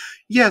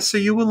 Yeah, so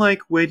you were like,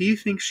 where do you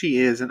think she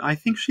is? And I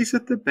think she's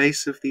at the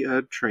base of the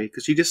Erd tree,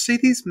 because you just see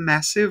these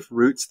massive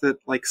roots that,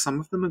 some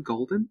of them are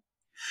golden.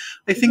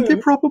 I think they're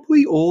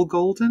probably all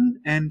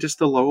golden, and just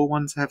the lower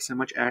ones have so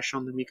much ash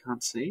on them you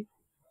can't see.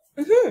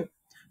 Mm-hmm.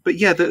 But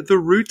yeah, the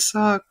roots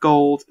are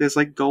gold. There's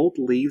gold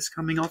leaves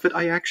coming off it.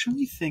 I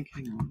actually think,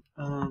 hang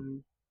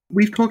on.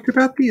 We've talked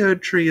about the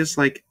Erd tree as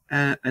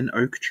an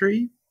oak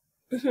tree.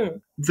 Mm-hmm.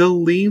 The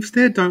leaves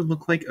there don't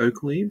look like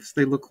oak leaves.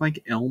 They look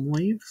like elm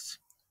leaves.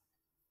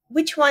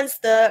 Which one's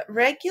the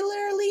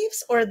regular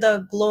leaves or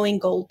the glowing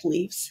gold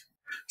leaves?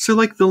 So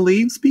the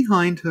leaves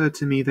behind her,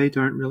 to me, they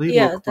don't really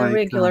look the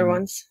regular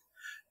ones.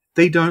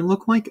 They don't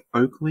look like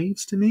oak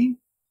leaves to me.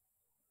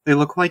 They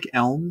look like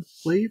elm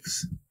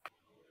leaves.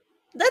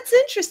 That's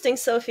interesting,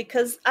 Sophie,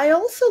 because I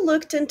also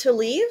looked into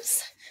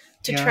leaves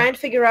to try and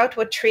figure out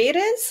what tree it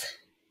is.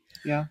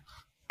 Yeah.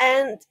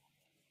 And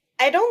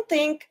I don't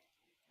think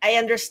I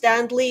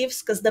understand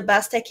leaves, because the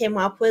best I came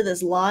up with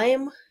is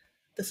lime.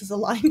 This is a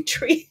lime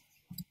tree.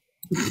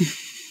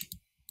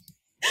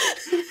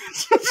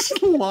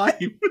 Just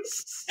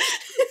limes.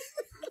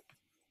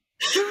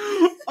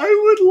 I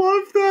would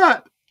love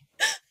that.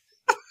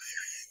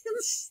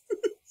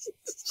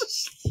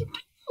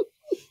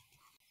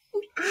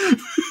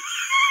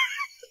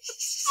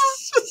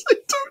 I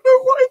don't know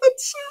why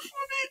that's so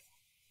funny.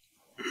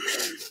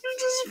 You're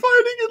just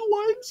fighting in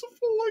limes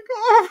for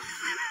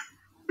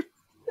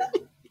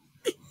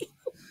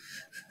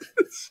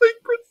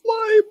sacred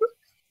lime.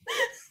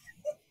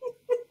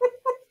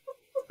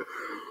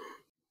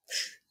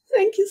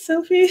 Thank you,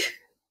 Sophie.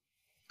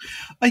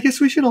 I guess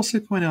we should also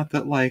point out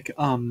that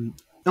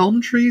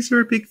elm trees are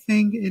a big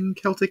thing in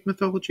Celtic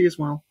mythology as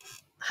well.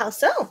 How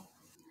so?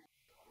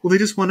 Well, they're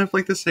just one of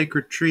the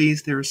sacred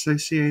trees. They're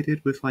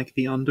associated with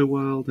the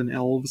underworld and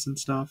elves and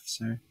stuff.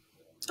 So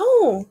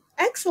Oh,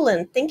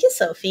 excellent. Thank you,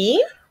 Sophie.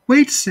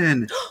 Wait,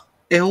 Sin.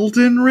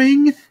 Elden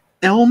Ring?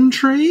 Elm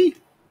Tree?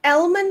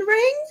 Elman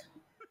ring?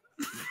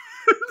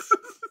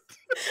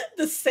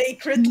 The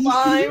sacred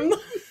lime.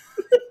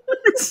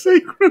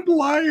 Sacred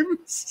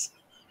limes.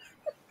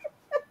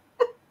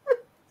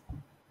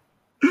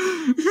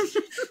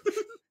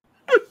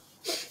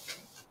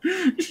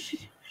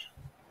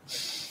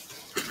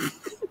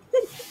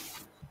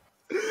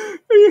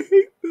 I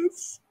hate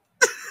this.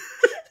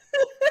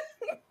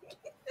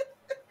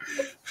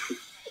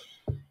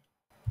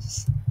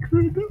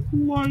 Sacred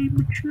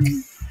lime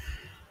tree.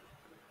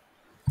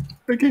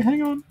 Okay,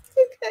 hang on.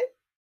 Okay.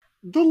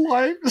 The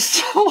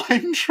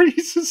lime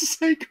trees is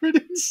sacred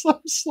in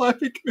some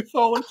Slavic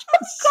mythologies.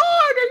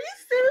 God, are you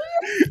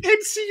serious?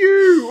 It's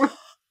you!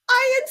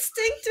 I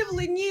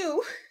instinctively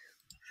knew.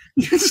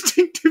 You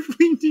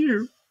instinctively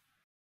knew.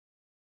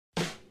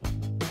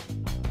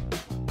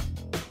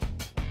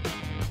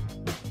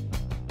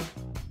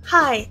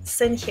 Hi,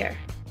 Sin here.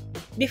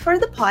 Before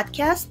the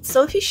podcast,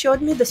 Sophie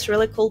showed me this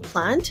really cool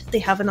plant they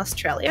have in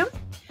Australia.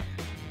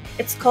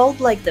 It's called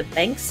like the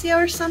Banksia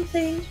or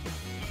something.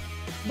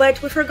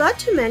 But we forgot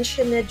to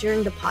mention it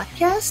during the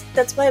podcast,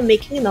 that's why I'm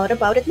making a note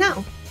about it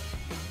now.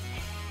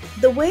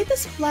 The way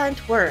this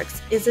plant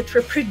works is it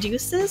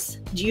reproduces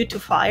due to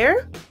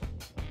fire.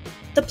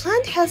 The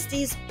plant has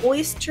these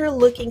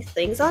oyster-looking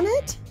things on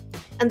it,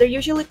 and they're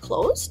usually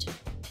closed.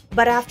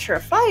 But after a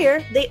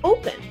fire, they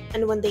open,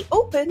 and when they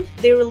open,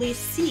 they release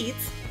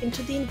seeds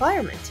into the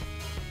environment.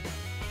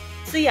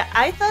 So yeah,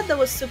 I thought that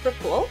was super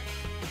cool,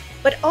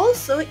 but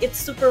also it's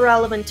super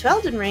relevant to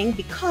Elden Ring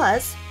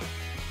because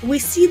we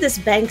see this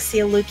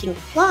Banksia-looking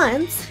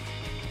plants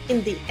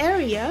in the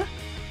area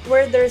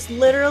where there's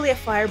literally a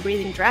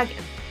fire-breathing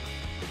dragon.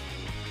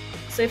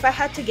 So if I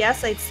had to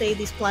guess, I'd say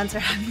these plants are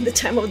having the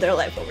time of their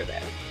life over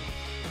there.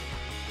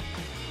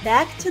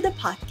 Back to the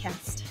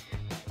podcast.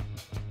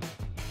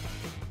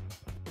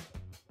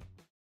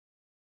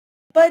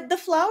 But the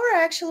flower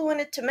I actually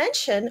wanted to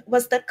mention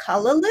was the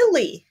calla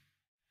lily.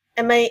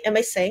 Am I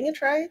saying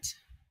it right?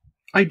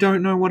 I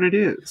don't know what it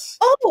is.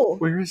 Oh!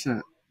 Where is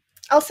it?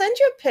 I'll send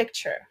you a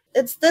picture.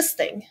 It's this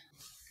thing.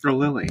 A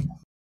lily.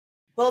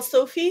 Well,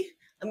 Sophie,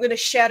 I'm gonna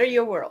shatter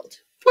your world.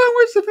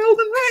 Flowers of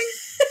Elden Ring!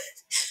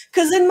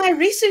 Because in my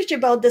research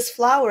about this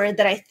flower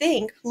that I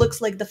think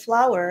looks like the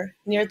flower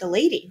near the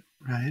lady,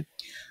 Right.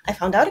 I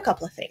found out a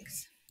couple of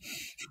things.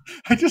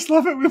 I just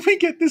love it when we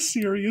get this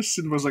serious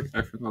and was like,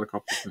 I forgot a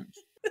couple of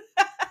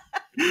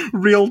things.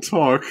 Real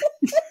talk.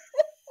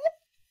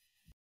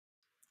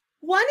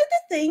 One of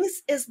the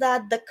things is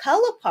that the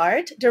calla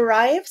part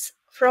derives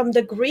from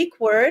the Greek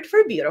word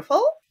for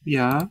beautiful.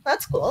 Yeah.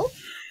 That's cool.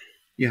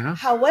 Yeah.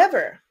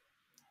 However,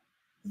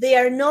 they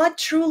are not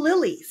true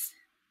lilies.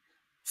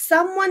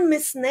 Someone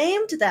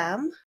misnamed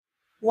them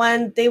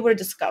when they were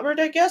discovered,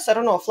 I guess. I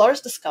don't know,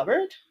 flowers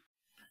discovered?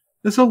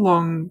 There's a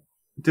long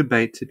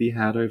debate to be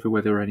had over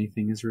whether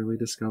anything is really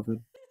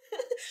discovered.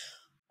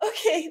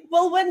 Okay,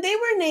 well, when they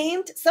were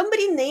named,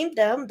 somebody named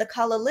them the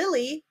calla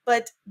lily,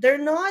 but they're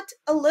not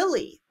a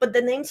lily, but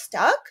the name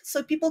stuck,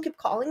 so people keep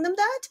calling them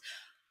that.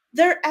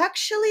 They're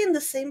actually in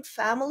the same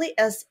family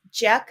as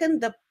Jacken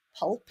the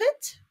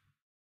pulpit.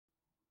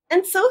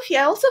 And Sophie,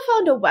 I also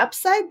found a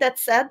website that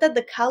said that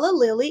the calla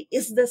lily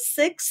is the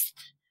 6th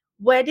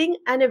wedding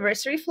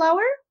anniversary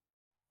flower.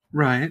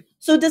 Right.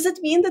 So does it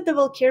mean that the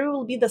Valkyrie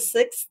will be the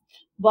 6th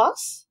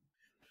boss?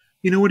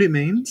 You know what it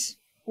means?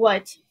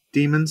 What?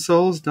 Demon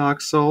Souls,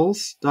 Dark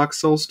Souls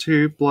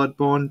 2,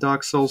 Bloodborne,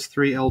 Dark Souls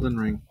 3, Elden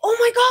Ring. Oh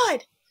my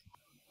god!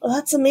 Well,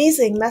 that's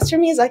amazing. Master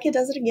Miyazaki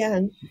does it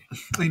again.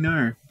 I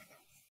know.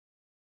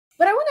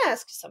 But I want to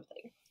ask you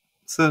something.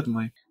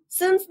 Certainly.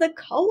 Since the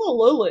calla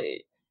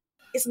lily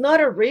is not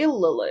a real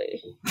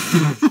lily,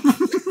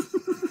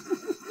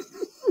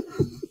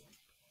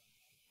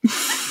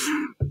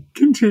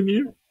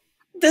 Continue.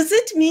 does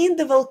it mean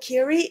the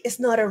Valkyrie is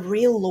not a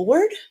real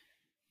lord?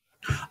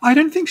 I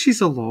don't think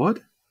she's a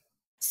lord.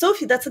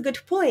 Sophie, that's a good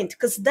point,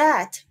 because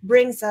that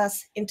brings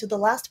us into the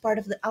last part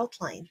of the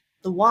outline,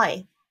 the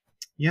why.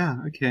 Yeah,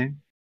 okay.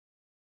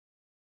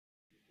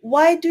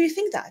 Why do you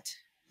think that?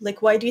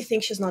 Like, why do you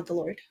think she's not the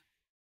lord?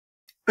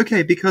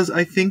 Okay, because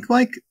I think,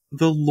 like,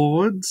 the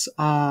lords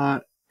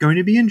are going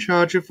to be in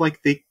charge of, like,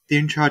 they're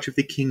in charge of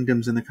the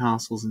kingdoms and the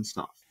castles and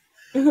stuff.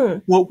 Mm-hmm.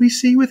 What we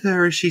see with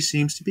her is she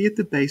seems to be at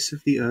the base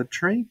of the Erd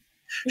tree.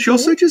 She Mm-hmm.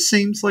 also just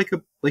seems like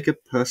a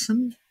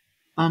person.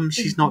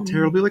 She's not Mhm.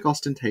 terribly, like,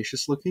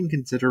 ostentatious looking,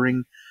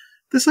 considering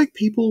there's, like,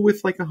 people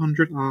with, like,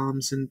 100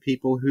 arms and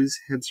people whose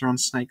heads are on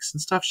snakes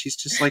and stuff. She's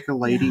just, like, a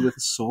lady Yeah. with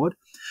a sword.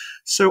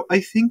 So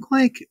I think,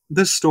 like,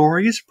 the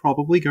story is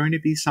probably going to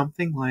be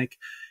something like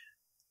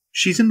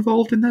she's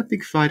involved in that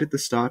big fight at the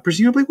start.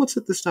 Presumably what's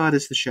at the start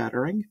is the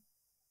Shattering.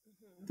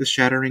 The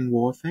Shattering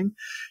War thing.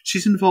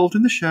 She's involved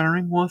in the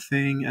Shattering War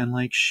thing, and,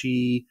 like,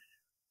 she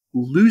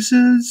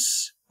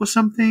loses or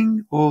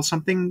something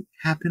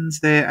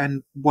happens there,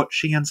 and what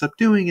she ends up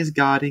doing is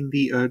guarding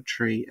the Erd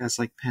tree as,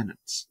 like,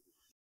 penance.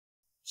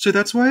 So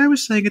that's why I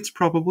was saying it's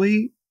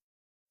probably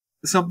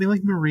something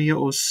like Maria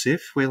or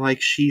Sif, where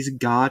like she's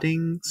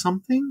guarding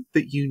something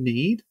that you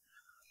need.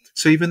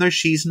 So even though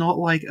she's not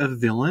like a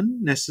villain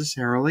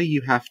necessarily,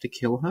 you have to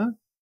kill her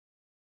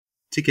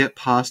to get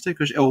past her,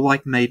 or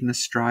like Maiden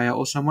Estrella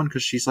or someone,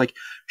 because she's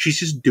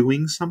just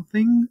doing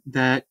something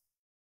that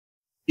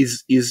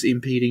is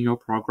impeding your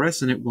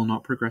progress, and it will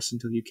not progress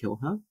until you kill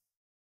her.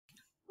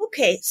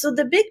 Okay, so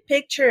the big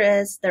picture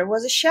is there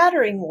was a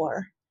shattering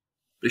war.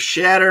 The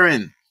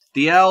shattering.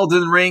 The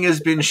Elden Ring has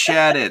been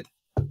shattered.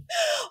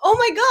 Oh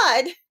my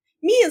god!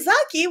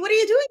 Miyazaki, what are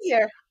you doing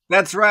here?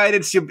 That's right,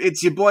 it's your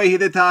boy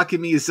Hidetaka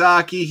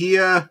Miyazaki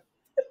here.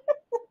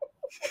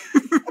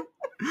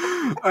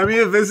 I'm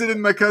here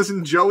visiting my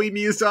cousin Joey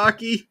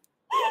Miyazaki.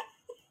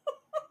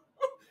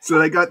 So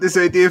they got this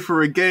idea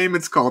for a game,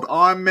 it's called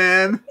Arm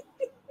Man.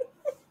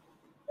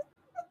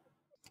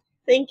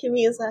 Thank you,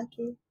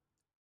 Miyazaki.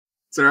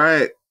 It's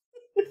alright.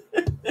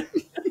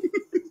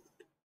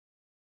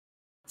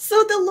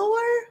 So the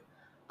lore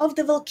of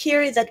the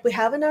Valkyrie that we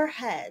have in our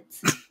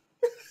heads.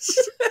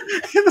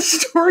 The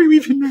story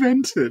we've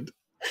invented.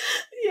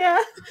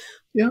 Yeah.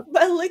 Yeah.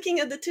 By looking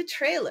at the two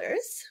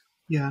trailers.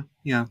 Yeah.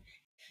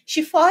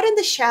 She fought in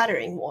the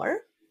Shattering War.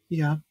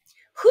 Yeah.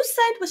 Whose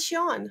side was she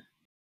on?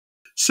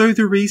 So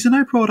the reason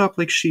I brought up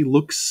like she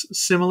looks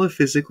similar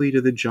physically to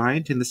the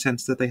giant in the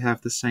sense that they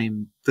have the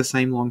same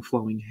long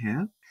flowing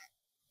hair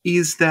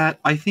is that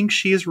I think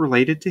she is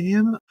related to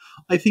him.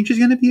 I think she's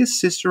going to be his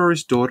sister or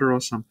his daughter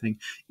or something.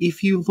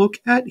 If you look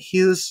at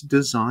his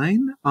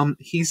design,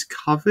 he's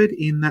covered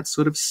in that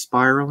sort of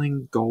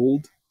spiraling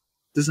gold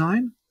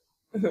design.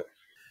 Mm-hmm.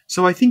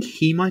 So I think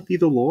he might be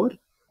the Lord.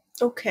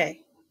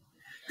 Okay.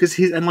 Because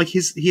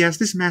he has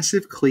this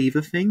massive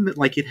cleaver thing that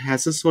like it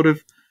has a sort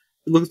of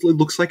it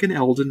looks like an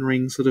Elden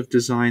Ring sort of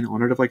design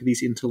on it of like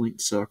these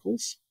interlinked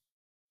circles.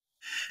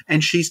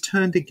 And she's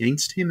turned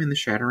against him in the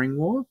Shattering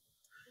War.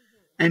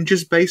 And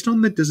just based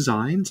on the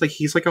designs, like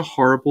he's like a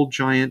horrible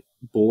giant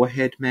boar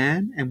head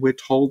man, and we're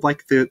told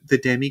like the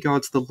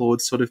demigods, the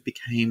lords, sort of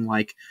became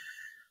like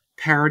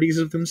parodies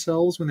of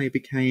themselves when they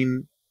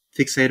became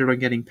fixated on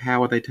getting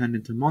power. They turned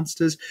into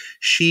monsters.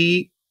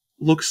 She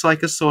looks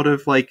like a sort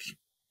of like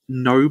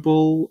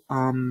noble,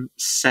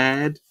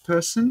 sad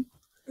person.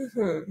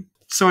 Mm-hmm.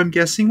 So I'm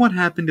guessing what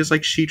happened is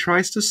like she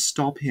tries to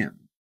stop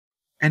him,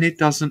 and it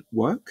doesn't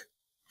work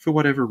for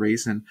whatever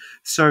reason.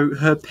 So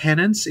her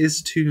penance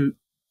is to,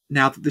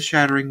 now that the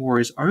Shattering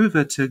War is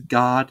over, to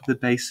guard the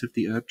base of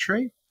the herb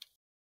tree.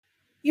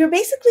 You're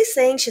basically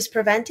saying she's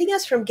preventing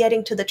us from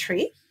getting to the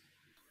tree?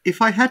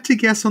 If I had to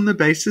guess on the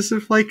basis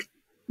of like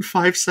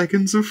 5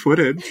 seconds of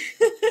footage.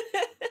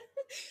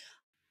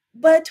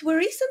 But we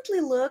recently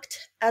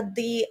looked at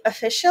the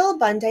official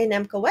Bandai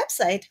Namco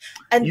website,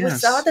 and we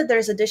Yes. saw that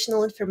there's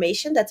additional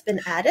information that's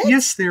been added.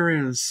 Yes, there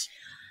is.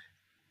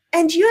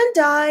 And you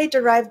and I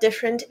derived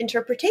different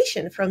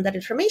interpretation from that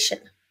information.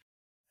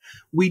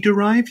 We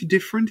derived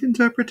different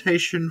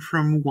interpretation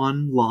from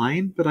one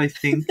line, but I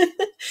think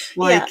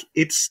like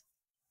it's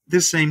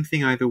the same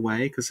thing either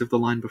way because of the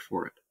line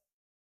before it.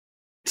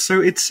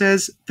 So it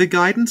says, the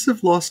guidance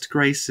of lost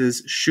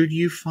graces, should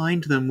you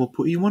find them, will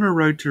put you on a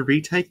road to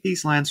retake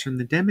these lands from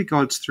the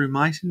demigods through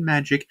might and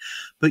magic,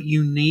 but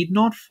you need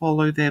not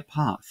follow their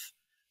path.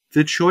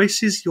 The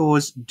choice is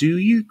yours. Do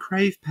you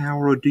crave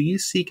power or do you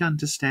seek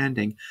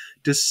understanding?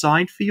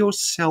 Decide for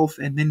yourself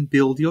and then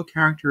build your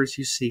character as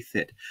you see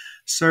fit.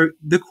 So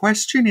the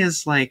question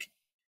is, like,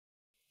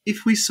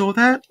 if we saw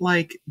that,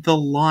 like, the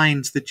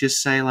lines that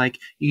just say, like,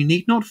 you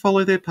need not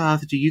follow their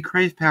path, do you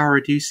crave power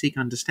or do you seek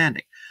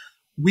understanding?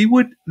 We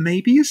would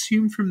maybe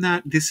assume from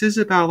that this is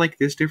about, like,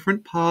 there's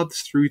different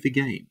paths through the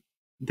game.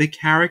 The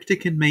character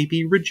can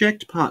maybe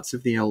reject parts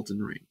of the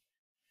Elden Ring.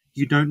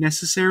 You don't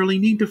necessarily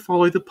need to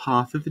follow the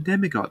path of the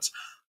demigods.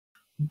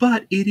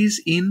 But it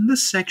is in the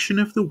section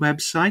of the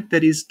website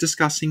that is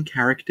discussing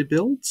character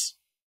builds.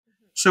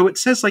 So it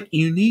says, like,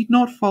 you need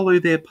not follow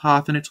their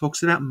path, and it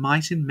talks about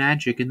might and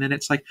magic, and then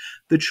it's like,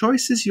 the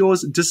choice is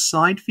yours,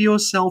 decide for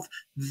yourself,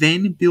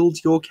 then build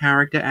your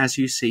character as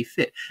you see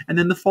fit. And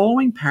then the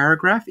following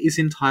paragraph is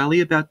entirely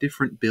about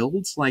different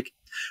builds, like,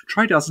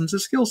 try dozens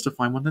of skills to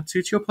find one that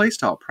suits your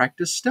playstyle,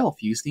 practice stealth,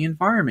 use the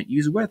environment,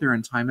 use weather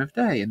and time of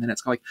day, and then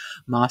it's like,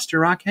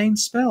 master arcane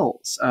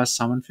spells,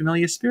 summon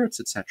familiar spirits,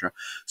 etc.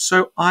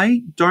 So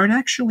I don't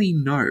actually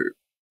know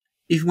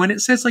if when it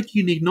says, like,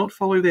 you need not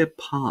follow their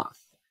path,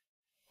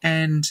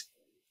 and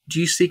do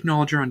you seek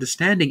knowledge or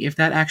understanding, if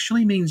that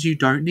actually means you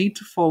don't need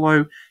to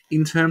follow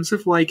in terms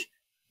of, like,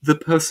 the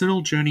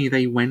personal journey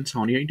they went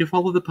on. You don't need to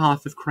follow the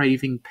path of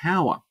craving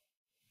power.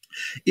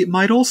 It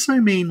might also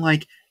mean,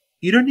 like,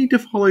 you don't need to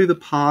follow the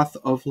path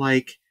of,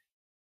 like,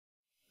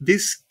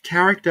 this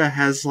character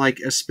has, like,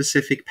 a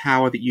specific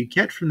power that you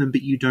get from them,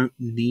 but you don't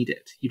need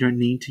it. You don't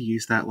need to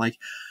use that. Like,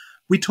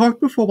 we talked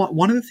before,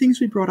 one of the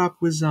things we brought up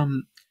was,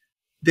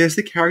 there's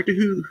the character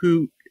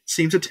who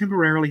seems to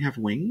temporarily have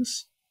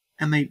wings,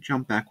 and they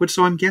jump backwards.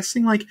 So I'm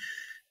guessing, like,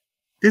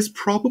 there's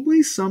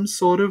probably some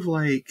sort of,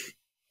 like,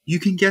 you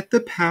can get the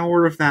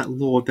power of that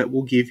lord that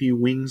will give you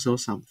wings or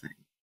something.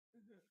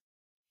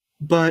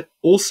 but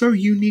also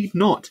you need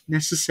not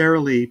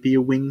necessarily be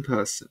a wing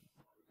person.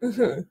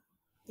 Mm-hmm.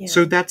 Yeah.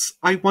 So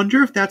I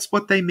wonder if that's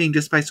what they mean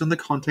just based on the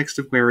context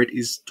of where it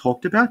is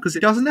talked about, because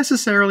it doesn't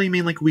necessarily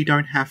mean like we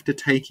don't have to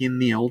take in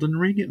the Elden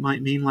Ring. It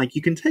might mean like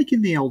you can take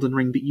in the Elden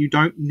Ring, but you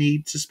don't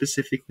need to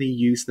specifically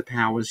use the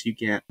powers you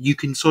get. You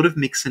can sort of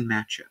mix and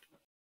match it.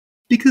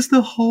 Because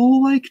the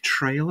whole like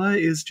trailer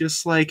is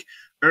just like,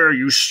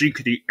 you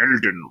seek the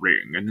Elden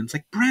Ring, and then it's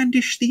like,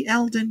 brandish the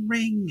Elden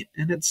Ring,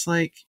 and it's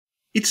like,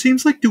 it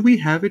seems like, do we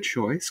have a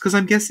choice? Because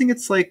I'm guessing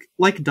it's like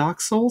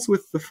Dark Souls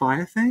with the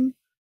fire thing.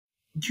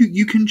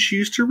 You can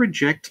choose to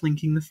reject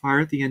linking the fire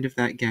at the end of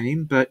that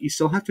game, but you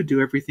still have to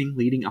do everything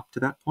leading up to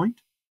that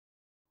point.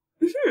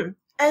 Mm-hmm.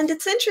 And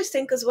it's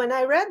interesting because when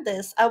I read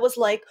this, I was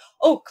like,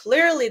 oh,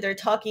 clearly they're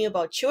talking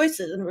about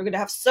choices, and we're going to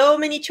have so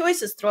many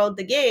choices throughout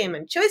the game,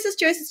 and choices,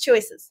 choices,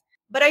 choices.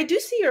 But I do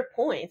see your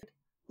point.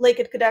 Like,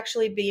 it could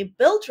actually be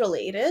build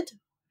related,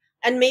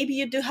 and maybe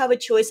you do have a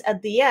choice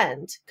at the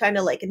end, kind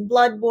of like in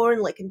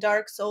Bloodborne, like in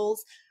Dark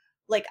Souls.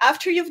 Like,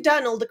 after you've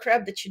done all the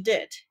crap that you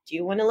did, do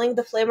you want to link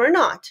the flame or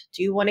not?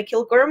 Do you want to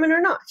kill Gorman or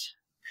not?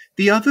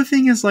 The other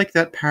thing is, like,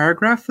 that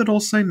paragraph that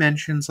also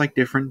mentions, like,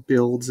 different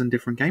builds and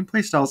different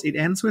gameplay styles, it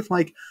ends with,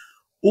 like,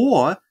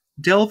 or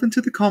delve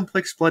into the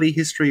complex bloody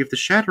history of the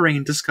Shattering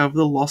and discover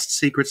the lost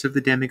secrets of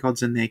the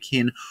demigods and their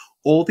kin.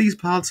 All these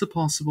paths are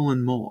possible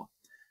and more.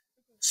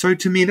 So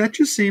to me, that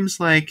just seems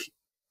like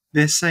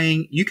they're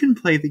saying you can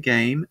play the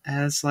game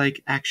as,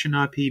 like, action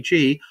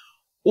RPG,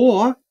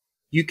 or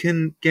you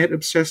can get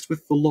obsessed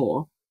with the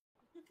lore.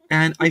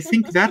 And I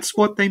think that's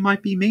what they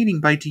might be meaning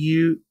by do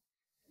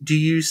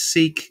you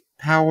seek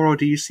power or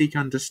do you seek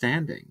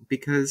understanding?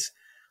 Because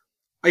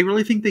I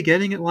really think they're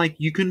getting it like,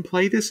 you can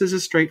play this as a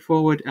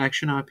straightforward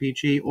action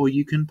RPG, or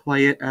you can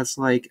play it as,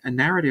 like, a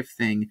narrative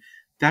thing.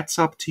 That's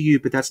up to you,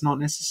 but that's not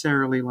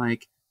necessarily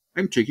like,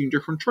 I'm taking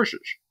different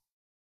choices.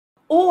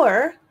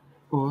 Or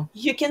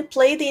you can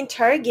play the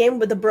entire game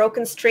with a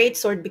broken straight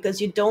sword because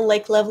you don't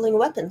like leveling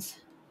weapons.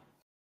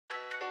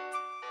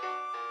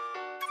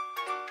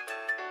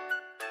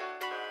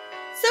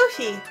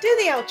 Sophie, do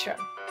the outro.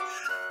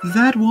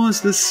 That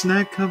was the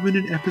Snack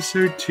Covenant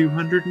episode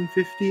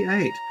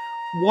 258.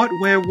 What,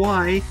 where,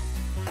 why?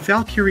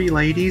 Valkyrie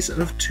ladies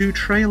of 2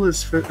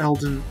 trailers for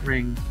Elden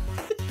Ring.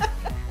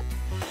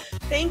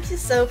 Thank you,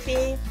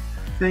 Sophie.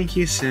 Thank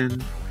you,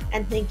 Sin.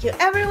 And thank you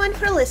everyone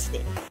for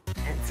listening.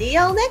 And see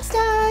y'all next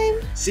time!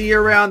 See you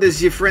around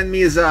as your friend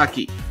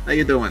Miyazaki. How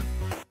you doing?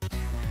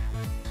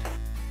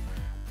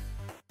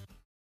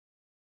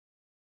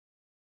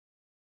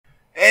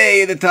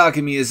 Hey, the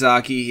Talking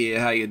Miyazaki here.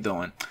 How you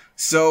doing?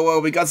 So,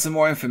 we got some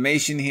more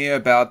information here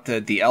about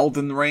the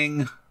Elden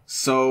Ring.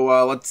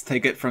 So, let's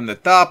take it from the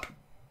top.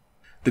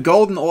 The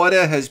Golden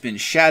Order has been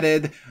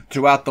shattered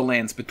throughout the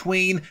lands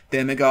between.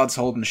 Demigods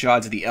holding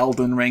shards of the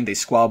Elden Ring. They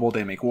squabble,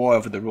 they make war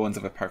over the ruins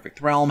of a perfect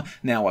realm,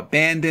 now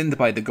abandoned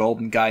by the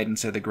golden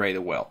guidance of the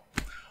Greater Will.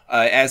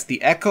 As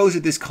the echoes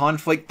of this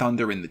conflict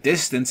thunder in the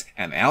distance,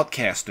 an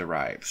outcast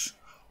arrives.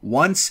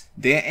 Once,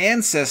 their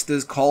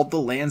ancestors called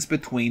the lands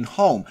between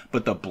home,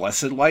 but the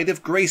blessed light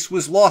of grace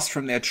was lost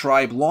from their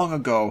tribe long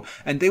ago,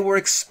 and they were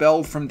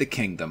expelled from the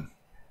kingdom.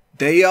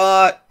 They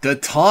are the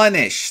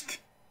Tarnished.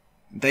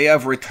 They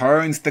have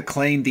returned to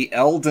claim the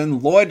Elden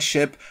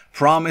Lordship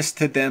promised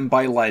to them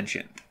by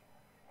legend.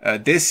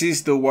 This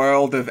is the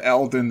world of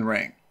Elden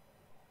Ring.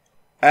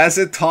 As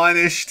a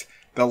Tarnished,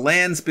 the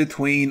lands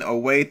between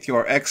await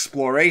your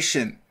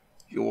exploration.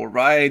 You will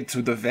ride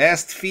through the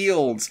vast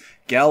fields,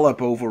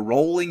 gallop over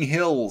rolling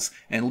hills,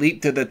 and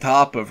leap to the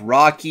top of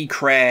rocky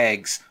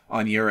crags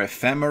on your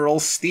ephemeral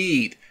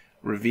steed,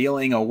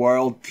 revealing a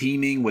world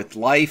teeming with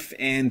life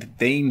and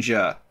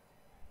danger.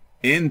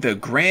 In the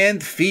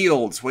grand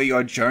fields where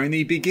your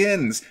journey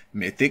begins,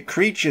 mythic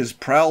creatures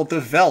prowl the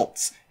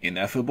velds,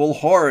 ineffable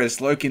horrors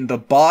lurk in the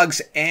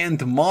bogs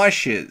and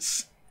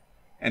marshes,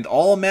 and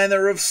all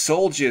manner of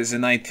soldiers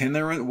and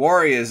itinerant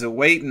warriors are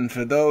waiting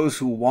for those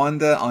who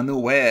wander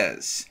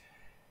unawares.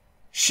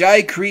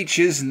 Shy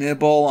creatures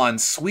nibble on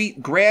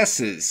sweet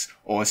grasses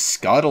or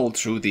scuttle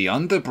through the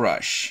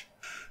underbrush.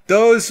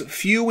 Those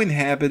few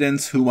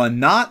inhabitants who are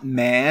not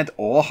mad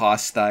or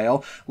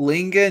hostile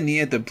linger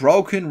near the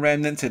broken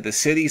remnants of the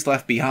cities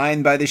left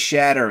behind by the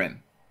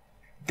Shattering.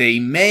 They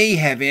may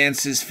have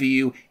answers for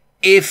you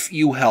if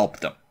you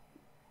help them.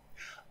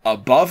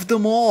 Above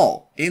them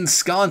all,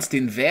 ensconced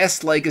in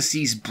vast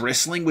legacies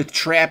bristling with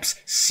traps,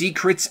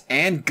 secrets,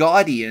 and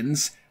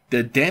guardians,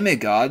 the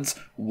demigods,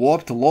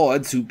 warped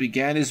lords who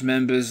began as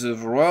members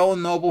of royal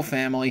and noble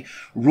family,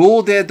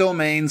 ruled their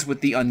domains with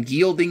the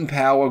unyielding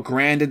power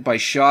granted by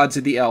shards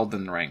of the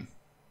Elden Ring.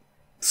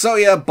 So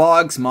yeah,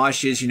 bogs,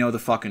 marshes, you know the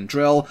fucking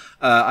drill.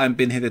 I've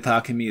been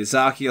Hidetaka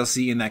Miyazaki. I'll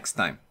see you next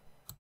time.